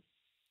دیگه.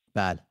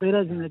 بله. غیر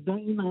از اینه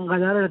این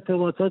انقدر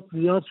ارتباطات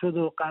زیاد شده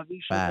و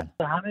قوی شده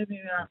که همه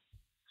میبینن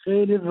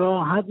خیلی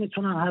راحت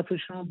میتونن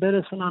حرفشون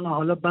برسونن. و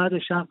حالا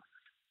بعدش هم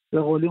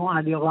به قولی اون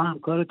علی آقا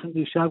همکارتون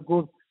دیشب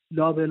گفت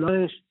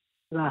لابلایش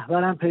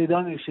رهبرم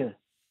پیدا میشه.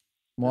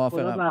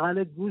 موافقم.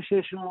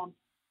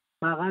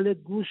 بغل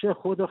گوش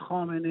خود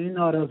خامنه‌ای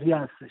ناراضی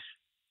هستش.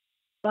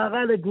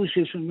 بغل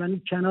گوششون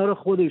یعنی کنار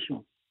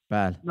خودشون.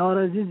 بله.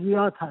 ناراضی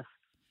زیاد هست.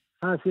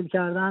 تحصیل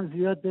کردن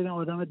زیاد داریم،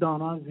 آدم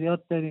دانا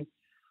زیاد داریم،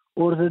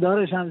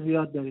 ارزدارش هم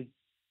زیاد داریم.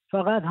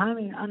 فقط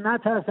همین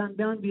نترسن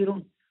بیان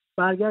بیرون.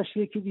 برگشت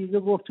یکی دیگه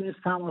گفت توی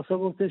تماسا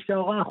گفتش که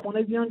آقا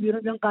خونه بیان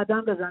بیرون، بیان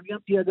قدم بزن، بیان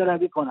پیاده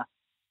روی کنن.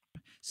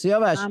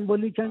 سیاوش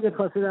سمبولیکن یه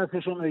کاسه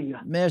دستشون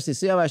بگیرن. مرسی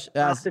سیاوش.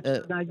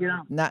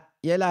 نه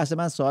یه لحظه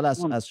من سوال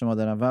از شما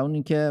دارم و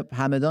اون که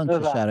همدان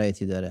چه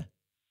شرایطی داره؟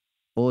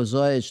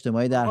 اوضاع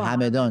اجتماعی در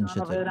همدان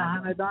چطوره؟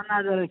 همدان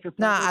نداره که.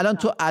 نه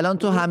الان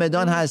تو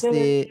همدان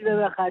هستی.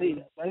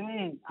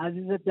 ببین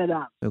عزیز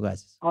دلم، بگو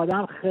عزیز.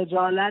 آدم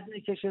خجالت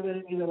میکشه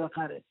بره میوه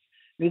بخره.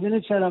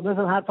 میدونی چرا؟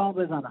 بذار حرفمو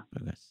بزنم.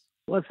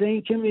 واسه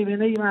این که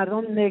میبینه این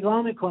مردم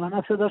نگاه میکنن.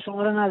 من صدا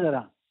شما رو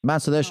ندارم. من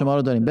صدای شما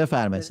رو داریم،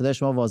 بفرمایید. صدای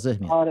شما واضح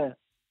میاد. آره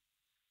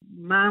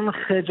من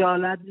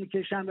خجالت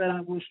میکشم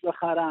برم گوشت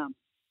بخرم.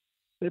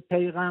 به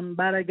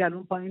پیغمبر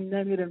گلون پایین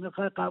نمیره.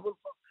 میخوای قبول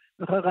کن،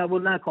 میخوای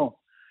قبول نکن.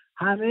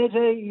 همه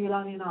جای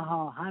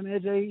ایرانی‌ها، همه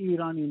جای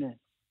ایرانینه.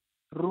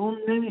 روم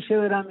نمیشه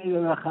برم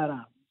میوه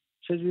بخرم.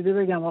 چجوری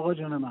بگم آقا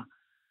جون من؟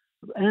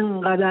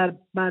 انقدر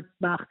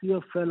بدبختی و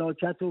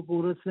فلاکت و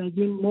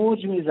گرسنگی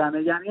موج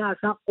میزنه، یعنی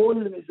اصلا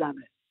قل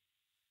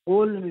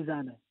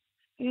میزنه.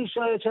 این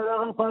شایع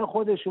چراغ کار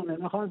خودشونه،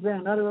 میخوان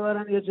ذهن‌ها رو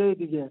ببرن یه جای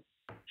دیگه.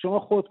 شما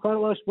خودکار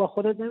باش، با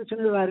خودت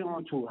نمیتونی ببری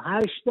اون تو.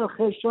 8 تا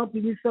خشاب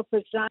 200 تا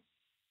فشنگ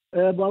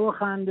بابا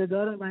خنده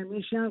داره. من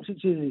میشه همچین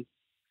چیزی؟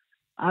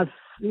 از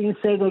این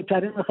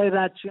سیدالکریم میخوای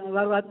رد شی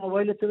اونور باید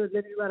موبایلتو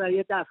بزنی برای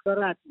یه دستگاه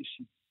رد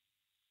میشی.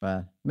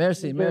 بله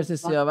مرسی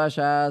سیاوش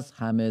از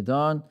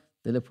همدان.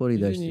 دل پری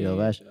داشت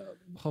سیاوش.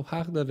 خب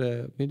حق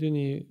داره.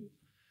 میدونی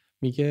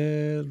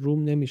میگه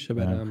روم نمیشه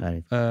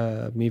برم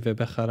میوه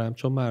بخرم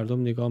چون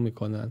مردم نگاه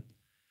میکنن،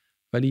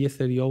 ولی یه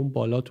سریا اون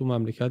بالا تو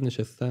مملکت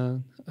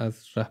نشستن،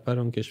 از رهبر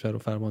اون کشور و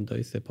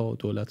فرماندهای سپاه و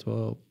دولت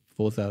و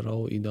وزرا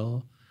و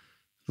اینا،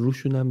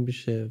 روشون هم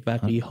میشه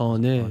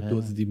وقیحانه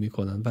دزدی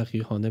میکنن،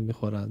 وقیحانه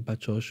میخورن،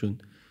 بچه هاشون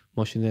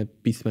ماشین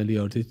 20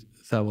 میلیاردی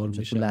سوار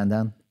میشن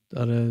لندن،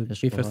 داره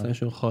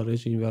میفرستنشون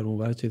خارج این ور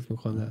اونور چیز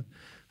میکنن.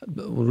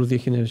 اون روز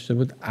یکی نوشته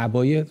بود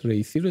عبای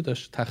رئیسی رو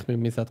داشت تخمین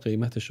میزد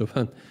قیمتش رو،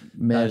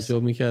 من ترجمه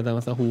میکردم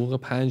مثلا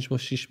حقوق 5 ماه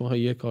 6 ماه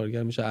یه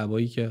کارگر میشه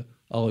عبایی که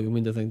آقایون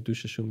میندازن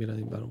دوششون میرن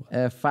این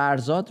برام.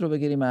 فرزاد رو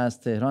بگیریم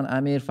از تهران.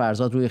 امیر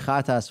فرزاد روی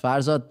خط است.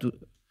 فرزاد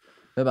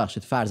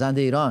ببخشید فرزند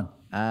ایران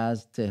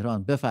از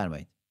تهران،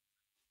 بفرمایید.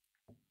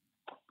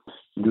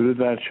 درود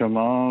بر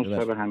شما،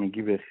 شب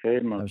همگی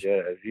بخیر.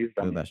 مازیار عزیز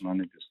و مهمان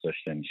دوست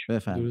داشتنی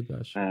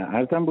شما.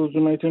 عرضم به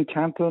حضورتون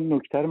چند تا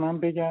نکته من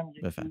بگم.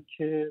 یکی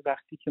که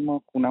وقتی که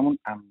ما خونمون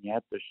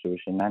امنیت داشته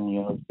باشه، نه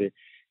نیاز به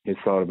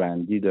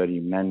حصاربندی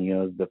داریم، نه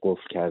نیاز به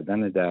قفل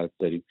کردن در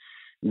داریم.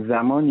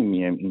 زمانی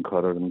میم این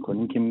کارا رو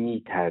میکنیم که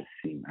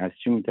میترسیم. از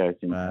چی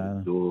میترسیم؟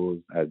 از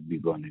دزد، از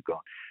بیگانگان.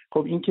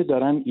 خب این که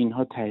دارن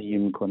اینها تهیه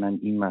میکنن،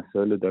 این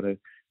مسائل داره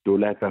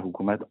دولت و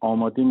حکومت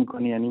آماده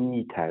میکنه، یعنی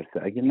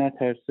میترسه. اگه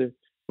نترسه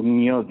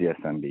نیازی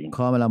هستن به این.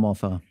 کاملا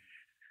موافقم.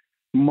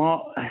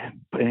 ما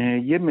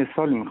یه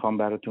مثال میخوام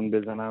براتون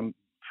بزنم.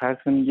 فرض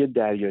کنید یه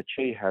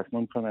دریاچه‌ای هست،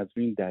 ما میخوایم از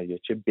روی این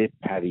دریاچه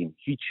بپریم،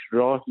 هیچ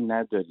راهی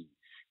نداریم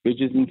به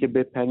جز اینکه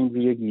بپریم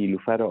روی یک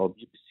نیلوفر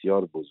آبی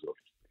بسیار بزرگ.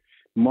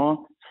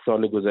 ما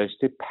سال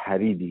گذشته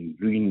پریدیم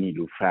روی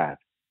نیلوفر،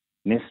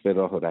 نصف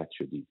راه رد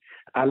شدیم.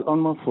 الان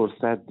ما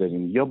فرصت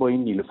داریم یا با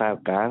این نیلوفر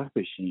غرق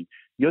بشیم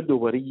یا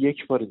دوباره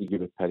یک بار دیگه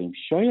بپریم.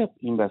 شاید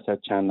این وسط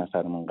چند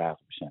نفرمون غرق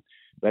بشن،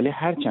 ولی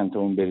هر چند تا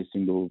اون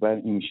برسیم به اوبر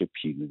این میشه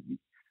پیروزی.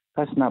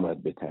 پس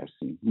نباید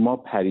بترسیم. ما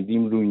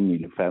پریدیم روی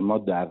نیلوفر، ما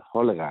در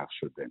حال غرق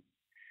شدن.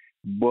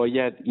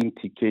 باید این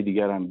تیکه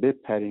دیگر هم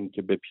بپریم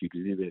که به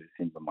پیروزی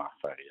برسیم، به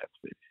موفقیت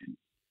برسیم.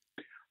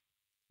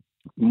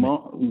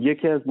 ما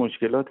یکی از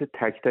مشکلات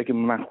تک تک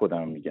من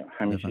خودم میگم،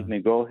 همیشه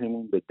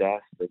نگاهمون به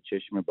دست و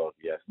چشم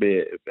باقی است،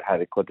 به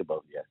حرکات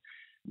باقی است.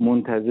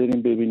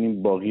 منتظریم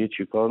ببینیم باقی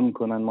چی کار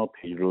میکنن، ما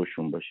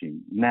پیروشون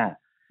باشیم. نه،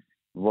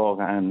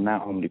 واقعا نه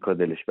آمریکا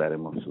دلش برای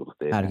ما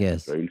سوخته، نه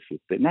اسرائیل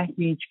سوخته، نه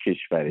هیچ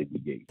کشور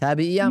دیگه.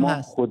 طبیعی هم ما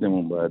هست.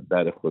 خودمون باید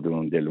برای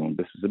خودمون دلمون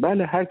بسوزه.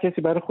 بله، هر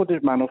کسی برای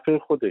خودش، منافع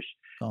خودش.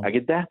 اگه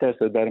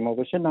 10% برای ما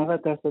باشه،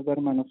 90%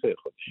 برای منافع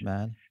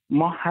خودش.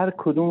 ما هر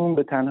کدومون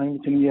به تنهایی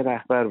میتونیم یه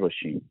رهبر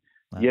باشیم.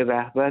 یه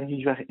رهبر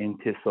هیچ وقت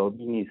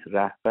انتصابی نیست،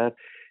 رهبر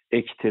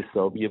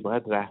اکتسابیه.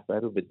 باید رهبر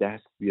رو به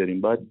دست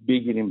بیاریم، باید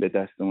بگیریم به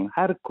دستمون.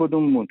 هر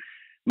کدوممون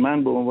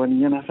من به عنوان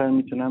یه نفر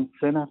میتونم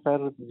 3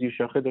 نفر زیر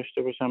شاخه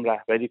داشته باشم،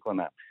 رهبری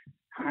کنم.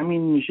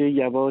 همین میشه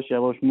یواش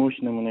یواش مش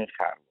نمونه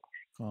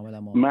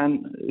خروار. من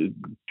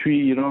توی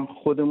ایران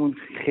خودمون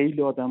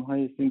خیلی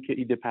آدم‌هایی هستیم که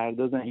ایده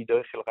پردازن، ایده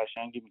خیلی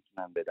قشنگی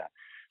میتونن بدن.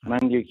 من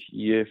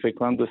فکر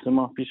کنم 2-3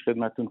 ماه پیش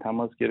خدمتتون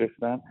تماس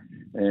گرفتم،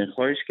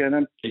 خواهش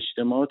کردم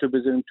اجتماعات رو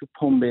بذاریم تو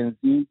پمپ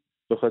بنزین،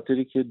 به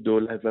خاطری که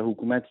دولت و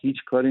حکومت هیچ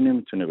کاری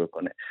نمیتونه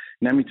بکنه،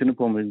 نمیتونه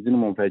پمپ بنزین رو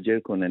منفجر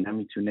کنه،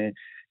 نمیتونه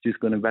چیز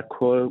کنه و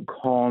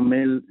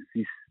کامل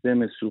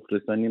سیستم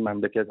سوخت‌رسانی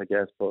مملکت اگه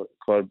از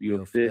کار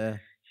بیفته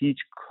هیچ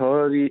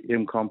کاری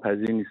امکان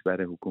پذیر نیست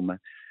برای حکومت.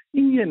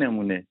 این یه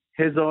نمونه.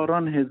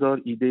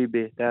 هزار ایده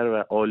بهتر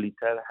و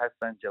عالی‌تر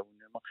هستن جوان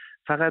ما،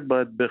 فقط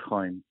باید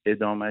بخوایم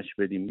ادامهش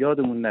بدیم.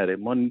 یادمون نره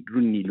ما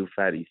رو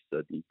نیلوفر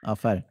ایستادیم.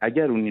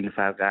 اگر رو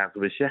نیلوفر غرق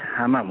بشه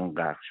هممون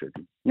غرق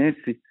شدیم.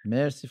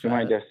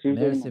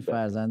 مرسی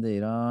فرزند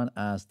ایران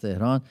از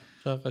تهران.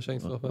 قشنگ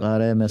صحبت.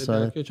 آره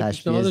مثال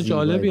تشبیه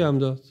جالبی هم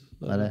داد.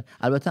 آره.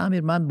 البته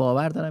امیر من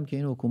باور دارم که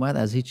این حکومت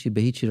از هیچی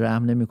به هیچی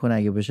رحم نمیکنه،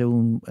 اگه بشه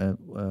اون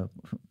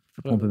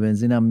پمپ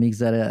بنزین هم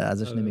میگذره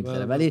ازش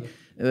نمیگذره، ولی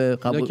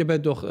قبول که به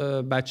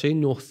بچه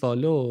 9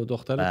 ساله و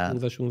دختر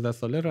 15-16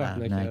 ساله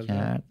رحم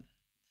نکرد.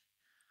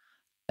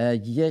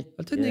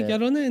 البته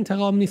نگران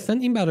انتقام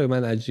نیستن، این برای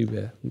من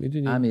عجیبه.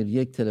 میدونی امیر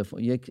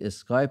یک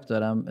اسکایپ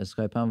دارم،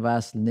 اسکایپ هم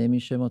وصل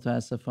نمیشه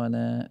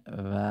متاسفانه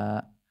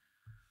و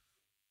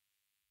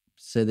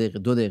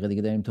 2 دقیقه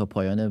دیگه داریم تا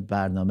پایان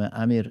برنامه.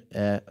 امیر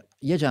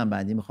یه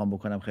جنبندی میخوام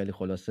بکنم خیلی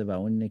خلاصه و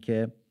اون اینه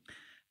که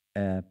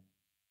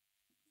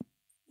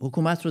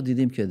حکومت رو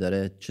دیدیم که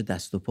داره چه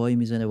دست و پایی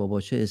میزنه و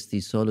با چه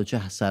استیصال و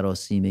چه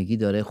سراسیمگی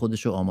داره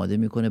خودش رو آماده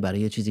میکنه برای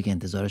یه چیزی که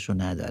انتظارش رو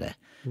نداره.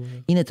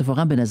 این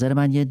اتفاقا به نظر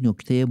من یه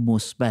نکته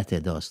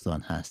مثبت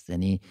داستان هست.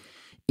 یعنی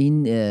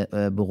این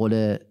به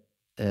قول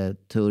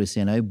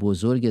تئوریسین‌های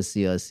بزرگ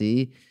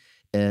سیاسی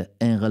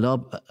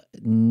انقلاب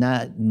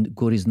نه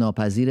گریز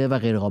ناپذیره و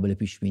غیر قابل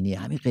پیش بینیه.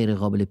 همین غیر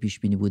قابل پیش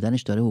بینی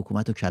بودنش داره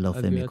حکومت رو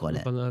کلافه میکنه.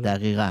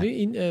 دقیقاً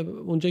این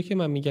اونجایی که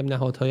من میگم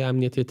نهادهای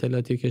امنیتی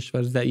اطلاعاتی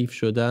کشور ضعیف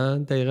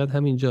شدن دقیقاً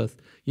همینجاست.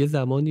 یه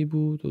زمانی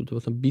بود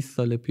مثلا 20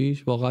 سال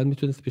پیش واقعا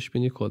میتونست پیش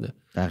بینی کنه،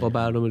 با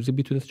برنامه‌ریزی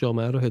میتونست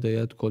جامعه رو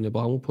هدایت کنه،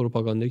 با همون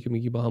پروپاگاندایی که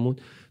میگی، با همون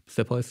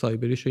سپاه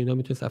سایبریش و اینا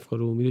میتونست افکار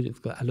عمومی رو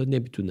جذب کنه. الان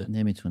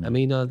نمیتونه. همه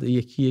اینا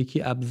یکی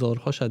یکی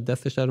ابزارهاش از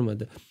دستش در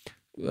اومده.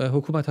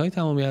 حکومت‌های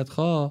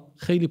تمامیت‌خواه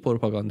خیلی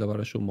پروپاگاندا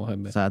براشون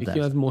مهمه، یکی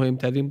از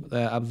مهمترین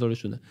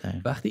ابزارشونه.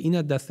 وقتی این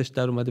از دستش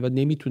در اومده و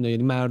نمیتونه،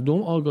 یعنی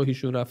مردم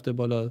آگاهیشون رفته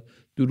بالا،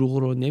 دروغ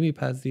رو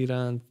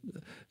نمیپذیرن،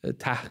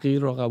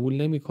 تحقیر رو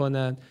قبول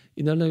نمیکنن،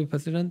 اینا رو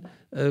نمیپذیرن،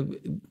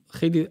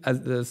 خیلی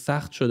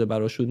سخت شده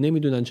براشون،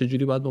 نمیدونن چه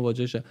جوری باید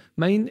مواجه شه.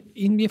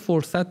 این یه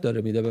فرصت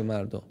داره میده به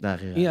مردم.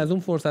 این از اون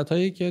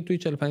فرصت‌هایی که توی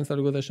 45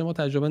 سال گذشته ما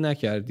تجربه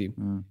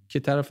نکردیم که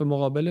طرف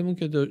مقابلمون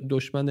که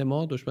دشمن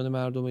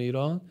مردم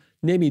ایران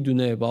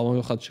نمیدونه با ما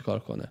میخواد چیکار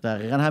کنه.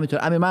 دقیقاً همینطور.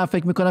 امیر من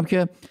فکر میکنم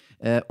که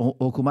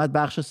حکومت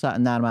بخش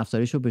نرم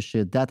افزاریشو به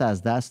شدت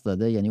از دست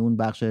داده، یعنی اون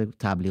بخش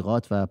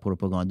تبلیغات و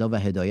پروپاگاندا و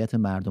هدایت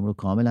مردم رو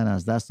کاملا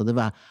از دست داده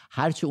و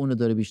هرچی اونو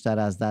داره بیشتر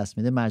از دست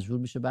میده مجبور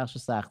میشه بخش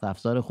سخت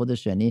افزار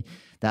خودش، یعنی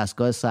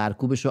دستگاه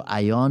سرکوبش رو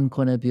عیان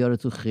کنه، بیاره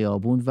تو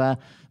خیابون و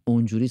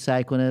اونجوری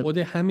سعی کنه. خود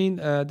همین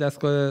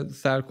دستگاه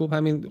سرکوب،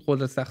 همین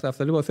قدرت سخت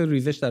افزاری واسه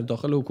ریزش در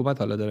داخل حکومت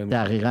حالا داره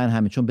میشه. دقیقاً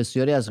همین، چون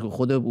بسیاری از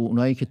خود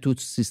اونایی که تو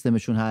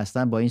سیستمشون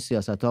هستن با این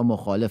سیاست‌ها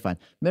مخالفن.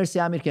 مرسی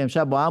امیر که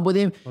امشب با هم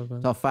بودیم.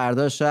 تا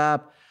فردا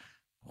شب،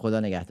 خدا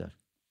نگهدار.